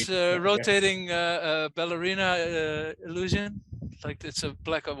notice this rotating ballerina illusion, like it's a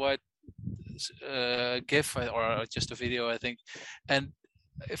black and white GIF or just a video, I think, and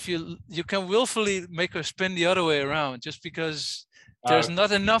if you can willfully make her spin the other way around, just because there's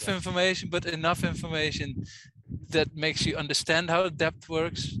not enough information, but enough information that makes you understand how depth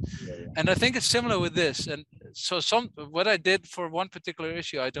works. And I think it's similar with this. And so what I did for one particular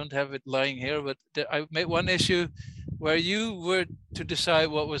issue, I don't have it lying here, but I made one issue where you were to decide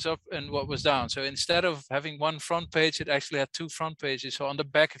what was up and what was down. So instead of having one front page, it actually had two front pages. So on the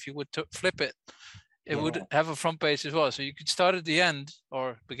back, if you would flip it, it would have a front page as well. So you could start at the end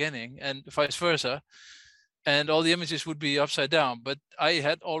or beginning, and vice versa, and all the images would be upside down. But I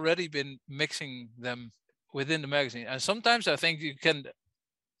had already been mixing them within the magazine. And sometimes I think you can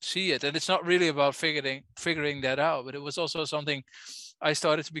see it, and it's not really about figuring that out, but it was also something I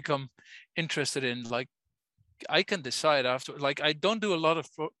started to become interested in. Like, I can decide after, like, I don't do a lot of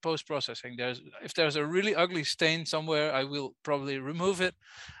post-processing. If there's a really ugly stain somewhere, I will probably remove it.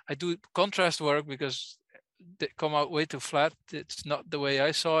 I do contrast work because they come out way too flat. It's not the way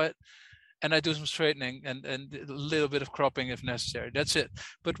I saw it. And I do some straightening and a little bit of cropping if necessary. That's it.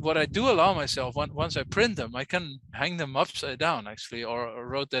 But what I do allow myself, once I print them, I can hang them upside down actually, or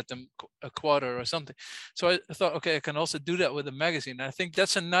rotate them a quarter or something. So I thought, okay, I can also do that with a magazine. And I think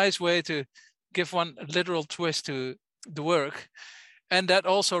that's a nice way to give one literal twist to the work. And that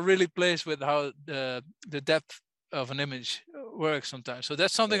also really plays with how the depth of an image works sometimes. So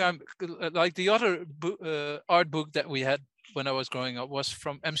that's something I'm like. The other art book that we had when I was growing up was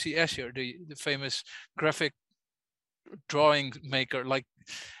from MC Escher, the famous graphic drawing maker. Like,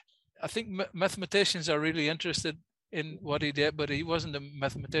 I think mathematicians are really interested in what he did, but he wasn't a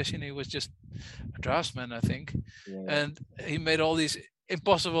mathematician. He was just a draftsman, I think. Yeah. And he made all these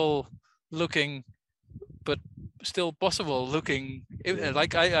impossible looking, but still possible looking.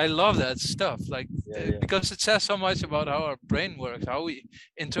 Like, I love that stuff. Like, because it says so much about how our brain works, how we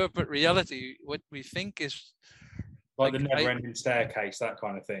interpret reality, what we think is. Like the never-ending staircase, that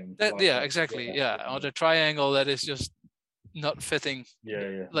kind of thing. Exactly. Or the triangle that is just not fitting.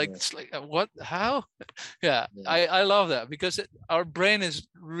 It's like, what? How? I love that, because our brain is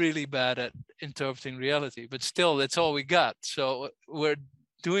really bad at interpreting reality, but still, it's all we got. So we're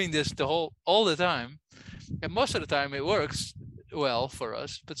doing this all the time, and most of the time it works well for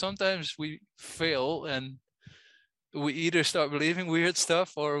us, but sometimes we fail and we either start believing weird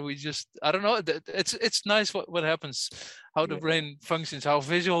stuff or we just, I don't know. It's nice what happens, how the brain functions, how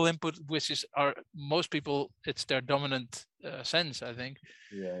visual input, which is most people, it's their dominant sense, I think.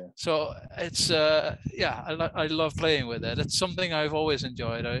 Yeah. So it's I love playing with it. It's something I've always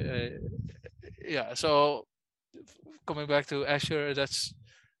enjoyed. So coming back to Azure, that's,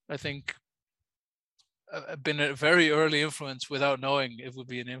 I think, been a very early influence without knowing it would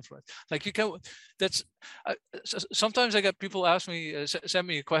be an influence. Like sometimes I get people ask me, send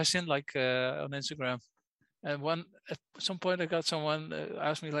me a question like on Instagram, and at some point I got someone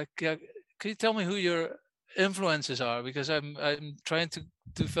ask me like, yeah, can you tell me who your influences are, because I'm trying to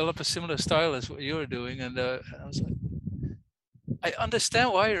develop a similar style as what you're doing, and I was like, I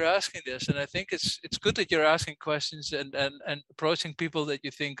understand why you're asking this, and I think it's good that you're asking questions and approaching people that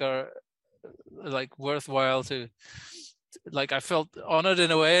you think are like worthwhile to, like, I felt honored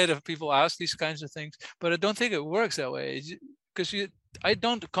in a way that people ask these kinds of things, but I don't think it works that way, because I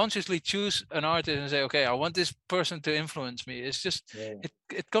don't consciously choose an artist and say, okay, I want this person to influence me. It's just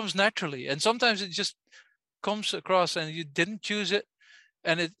it comes naturally, and sometimes it just comes across and you didn't choose it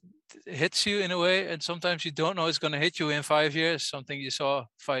and it hits you in a way, and sometimes you don't know it's going to hit you in 5 years, something you saw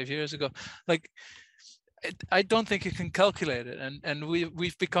 5 years ago. Like, I don't think you can calculate it, and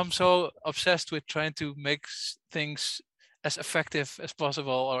we've become so obsessed with trying to make things as effective as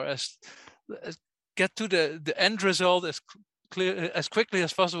possible, or as get to the end result as quickly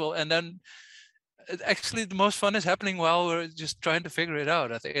as possible, and then actually the most fun is happening while we're just trying to figure it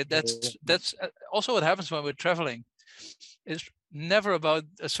out. I think that's also what happens when we're traveling. It's never about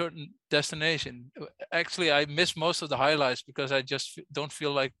a certain destination. Actually, I miss most of the highlights because I just don't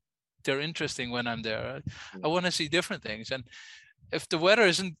feel like they're interesting when I'm there. I want to see different things, and if the weather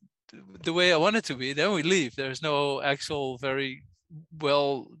isn't the way I want it to be, then we leave. There's no actual very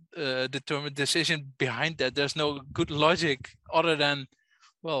well determined decision behind that. There's no good logic other than,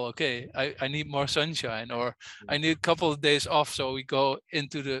 well, okay, I need more sunshine, or I need a couple of days off, so we go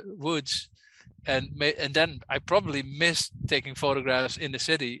into the woods, and then I probably miss taking photographs in the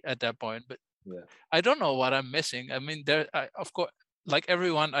city at that point, but I don't know what I'm missing. I mean, of course, like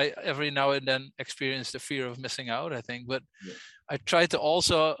everyone, I every now and then experience the fear of missing out, I think, but I try to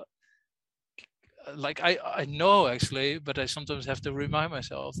also, like, I know actually, but I sometimes have to remind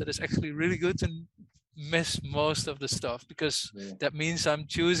myself that it's actually really good to miss most of the stuff, because that means I'm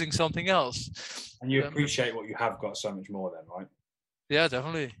choosing something else. And you appreciate what you have got so much more then, right? Yeah,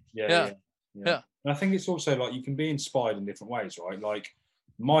 definitely. Yeah. And I think it's also like you can be inspired in different ways, right? Like,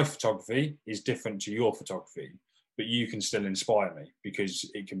 my photography is different to your photography, but you can still inspire me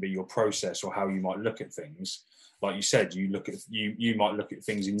because it can be your process or how you might look at things. Like you said, you might look at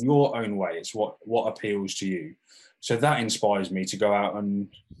things in your own way. It's what appeals to you. So that inspires me to go out and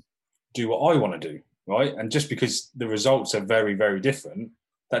do what I want to do, right? And just because the results are very, very different,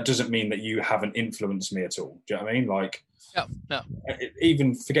 that doesn't mean that you haven't influenced me at all. Do you know what I mean? Like,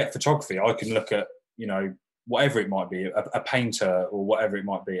 even forget photography. I can look at, whatever it might be, a painter or whatever it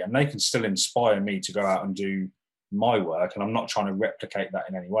might be, and they can still inspire me to go out and do my work, and I'm not trying to replicate that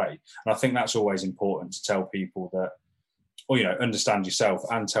in any way. And I think that's always important to tell people that, or understand yourself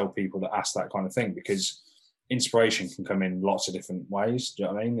and tell people that ask that kind of thing, because inspiration can come in lots of different ways. Do you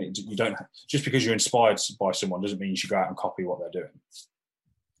know what I mean? You don't, just because you're inspired by someone doesn't mean you should go out and copy what they're doing.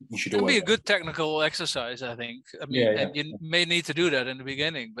 You should always be a good technical exercise, I think. I mean, and you may need to do that in the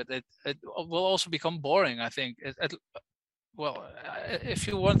beginning, but it will also become boring, I think. Well, if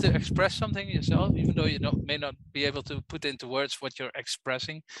you want to express something yourself, even though you may not be able to put into words what you're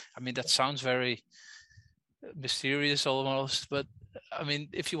expressing, I mean, that sounds very mysterious almost, but I mean,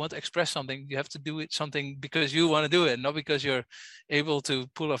 if you want to express something, you have to do something because you want to do it, not because you're able to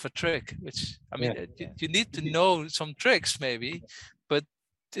pull off a trick, which, I mean, you need to know some tricks maybe, but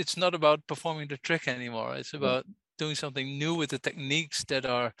it's not about performing the trick anymore. It's about doing something new with the techniques that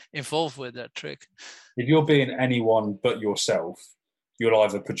are involved with that trick. If you're being anyone but yourself, you'll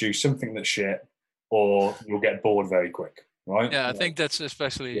either produce something that's shit or you'll get bored very quick, right? I think that's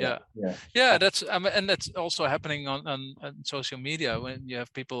especially that's and that's also happening on social media, when you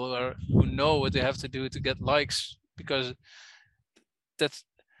have people who know what they have to do to get likes, because that's,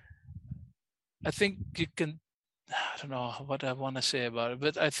 I think you can, I don't know what I want to say about it,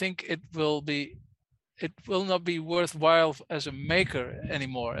 but I think it will not be worthwhile as a maker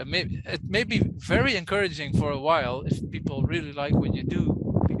anymore. It may be very encouraging for a while if people really like what you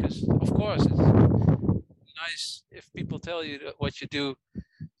do, because of course it's nice if people tell you what you do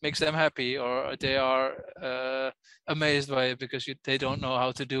makes them happy, or they are amazed by it because they don't know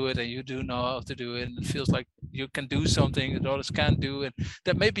how to do it and you do know how to do it, and it feels like you can do something that others can't do, and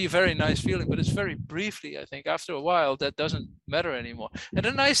that may be a very nice feeling, but it's very briefly. I think after a while that doesn't matter anymore. And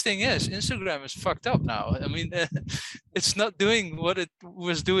the nice thing is Instagram is fucked up now. I mean, it's not doing what it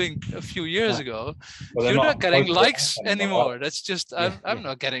was doing a few years ago. You're not getting likes anymore. That's just I'm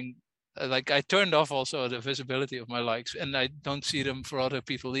not getting. Like I turned off also the visibility of my likes, and I don't see them for other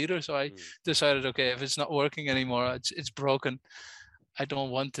people either. So I decided, okay, if it's not working anymore, it's broken. I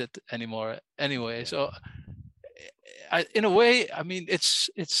don't want it anymore anyway. So in a way, I mean, it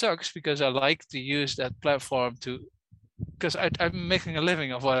sucks because I like to use that platform because I'm making a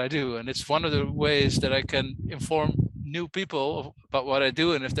living of what I do, and it's one of the ways that I can inform new people about what I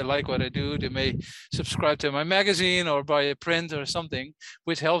do, and if they like what I do, they may subscribe to my magazine or buy a print or something,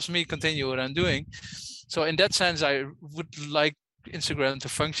 which helps me continue what I'm doing. So in that sense, I would like Instagram to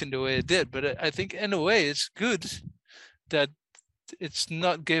function the way it did, but I think in a way it's good that it's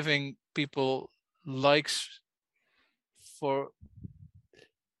not giving people likes for.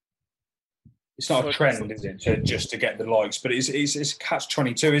 It's not a trend, is it, just to get the likes? But it's a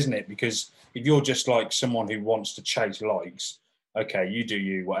catch-22, isn't it? Because if you're just like someone who wants to chase likes, okay, you do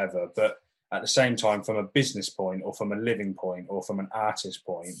you, whatever. But at the same time, from a business point or from a living point or from an artist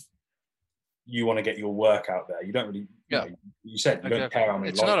point, you want to get your work out there. You don't really, you said you don't care how many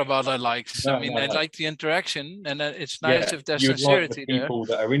It's likes. not about the likes. I mean, I like the interaction, and it's nice if there's sincerity there. People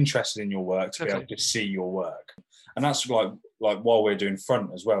that are interested in your work to be able to see your work. And that's like while we're doing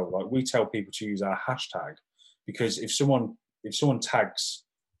front as well, like we tell people to use our hashtag, because if someone tags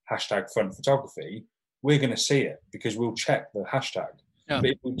hashtag front photography, we're going to see it because we'll check the hashtag. But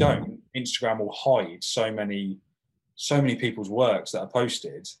if we don't, Instagram will hide so many people's works that are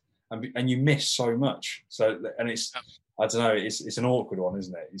posted, and you miss so much. So, and it's I don't know, it's an awkward one,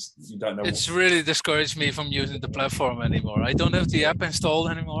 isn't it? You don't know. It's really discouraged me from using the platform anymore. I don't have the app installed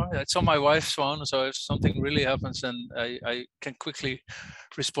anymore. It's on my wife's phone, so if something really happens, then I can quickly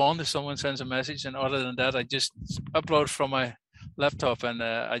respond if someone sends a message. And other than that, I just upload from my laptop and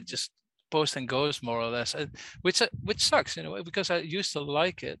I just post and goes more or less, which sucks in a way because I used to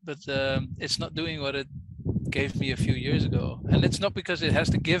like it, but it's not doing what it gave me a few years ago. And it's not because it has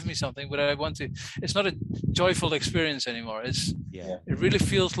to give me something, but it's not a joyful experience anymore. It really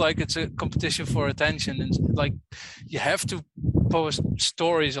feels like it's a competition for attention, and like you have to post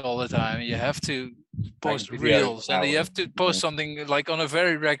stories all the time, you have to post reels, and you have to post something like on a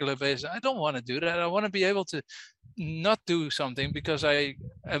very regular basis. I don't want to do that. I want to be able to not do something because I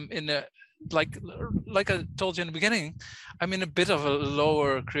am in a like I told you in the beginning, I'm in a bit of a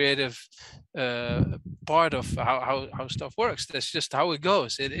lower creative part of how stuff works. That's just how it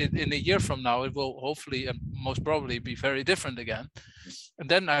goes. In a year from now, it will hopefully and most probably be very different again. And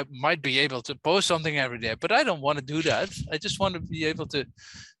then I might be able to post something every day, but I don't want to do that. I just want to be able to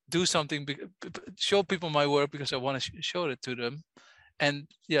do something, show people my work because I want to show it to them. And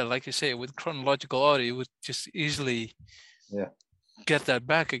yeah, like you say, with chronological audio, you would just easily get that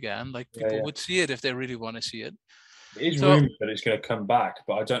back again. Like people would see it if they really want to see it. It is rumored that it's going to come back,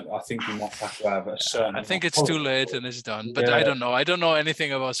 but I think you might have to have a certain. I think it's too late and it's done. But I don't know. I don't know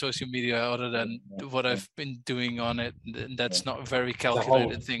anything about social media other than what I've been doing on it. And that's not a very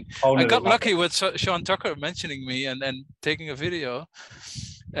calculated thing. I got lucky with Sean Tucker mentioning me and taking a video,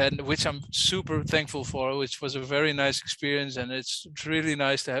 and which I'm super thankful for, which was a very nice experience. And it's really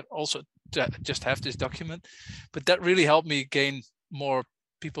nice to have also to just have this document. But that really helped me gain more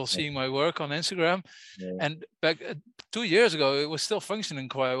people seeing my work on Instagram. And back 2 years ago, it was still functioning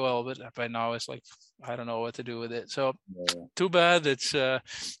quite well, but by now it's like, I don't know what to do with it. So too bad. It's, I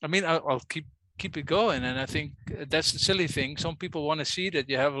mean, I'll keep it going. And I think that's the silly thing. Some people want to see that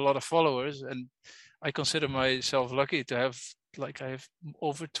you have a lot of followers, and I consider myself lucky to have, like, I have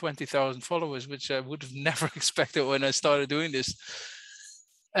over 20,000 followers, which I would have never expected when I started doing this.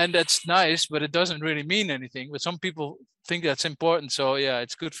 And that's nice, but it doesn't really mean anything. But some people think that's important. So yeah,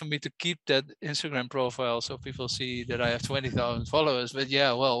 it's good for me to keep that Instagram profile so people see that I have 20,000 followers. But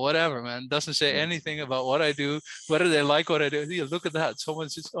yeah, well, whatever, man. It doesn't say anything about what I do, whether they like what I do. Yeah, look at that. Someone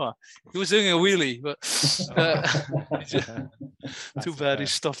says, oh, he was doing a wheelie, but too bad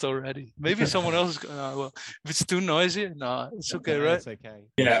he's stopped already. Maybe someone else is going, well, if it's too noisy, no, it's okay, right? It's okay.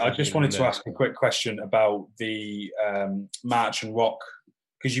 Yeah, I just wanted to ask a quick question about the March and Rock,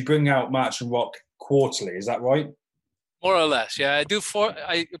 because you bring out March and Rock quarterly, is that right? More or less, yeah.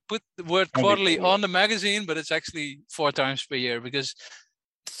 I put the word quarterly on the magazine, but it's actually 4 times per year, because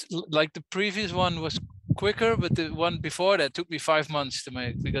like the previous one was quicker, but the one before that took me 5 months to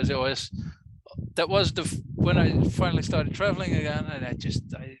make, because that was the when I finally started traveling again, and I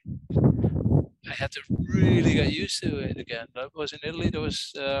had to really get used to it again. That was in Italy. There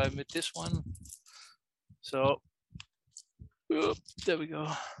was I met this one. So there we go.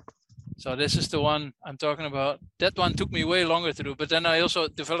 So this is the one I'm talking about. That one took me way longer to do, but then I also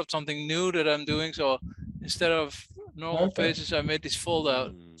developed something new that I'm doing. So instead of normal pages, I made these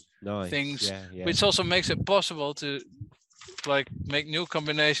fold-out things, which also makes it possible to like make new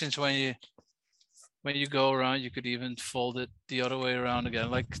combinations when you go around. You could even fold it the other way around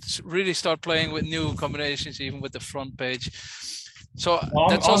again. Like really start playing with new combinations, even with the front page. So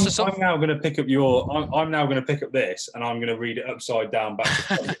that's also something. I'm now going to pick up I'm now going to pick up this, and I'm going to read it upside down back to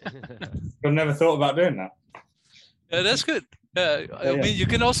front. I've never thought about doing that. Yeah, that's good. I mean, you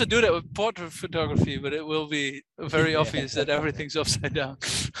can also do that with portrait photography, but it will be very obvious that everything's upside down.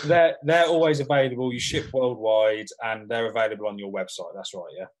 They're always available. You ship worldwide, and they're available on your website. That's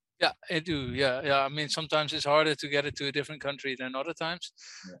right, yeah. Yeah, I do. Yeah. I mean, sometimes it's harder to get it to a different country than other times.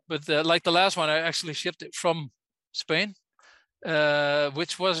 Yeah. But like the last one, I actually shipped it from Spain,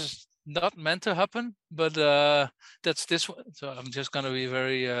 which was not meant to happen. But that's this one. So I'm just going to be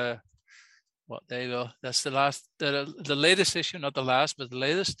very... well, there you go. That's the latest issue, not the last, but the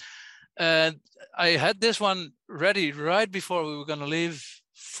latest. And I had this one ready right before we were going to leave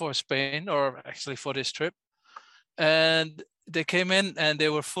for Spain, or actually for this trip. And they came in and they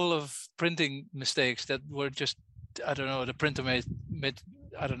were full of printing mistakes that were just, I don't know, the printer made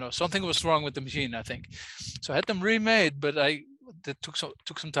I don't know, something was wrong with the machine, I think. So I had them remade, but that took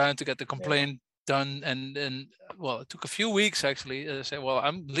some time to get the complaint done, and well, it took a few weeks actually. They said, well,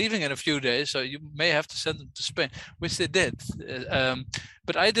 I'm leaving in a few days, so you may have to send them to Spain, which they did.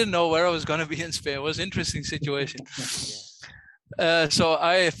 But I didn't know where I was going to be in Spain. It was an interesting situation. So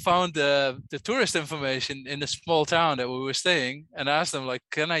I found the tourist information in the small town that we were staying, and asked them, like,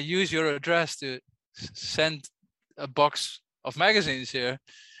 can I use your address to send a box of magazines here?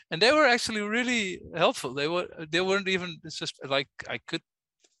 And they were actually really helpful. They weren't even just like, I could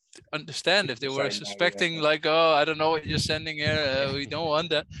understand if they were suspecting like, oh, I don't know what you're sending here, we don't want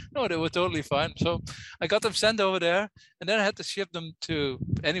that. No, they were totally fine. So I got them sent over there, and then I had to ship them to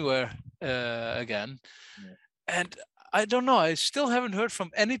anywhere again. And I don't know, I still haven't heard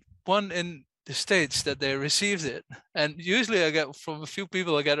from anyone in the States that they received it. And usually I get from a few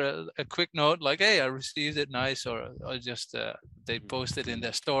people, I get a quick note like, hey, I received it, nice, or just they post it in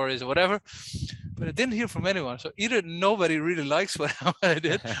their stories or whatever. But I didn't hear from anyone. So either nobody really likes what I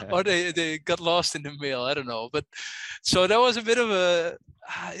did, or they got lost in the mail. I don't know. But so that was a bit of a,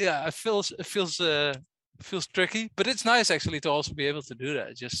 it feels tricky, but it's nice actually to also be able to do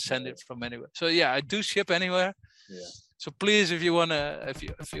that. Just send it from anywhere. So yeah, I do ship anywhere. Yeah. So please, if you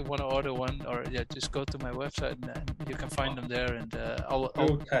wanna order one, or just go to my website and you can find them there, and I'll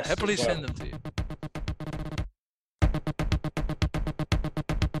happily send them to you.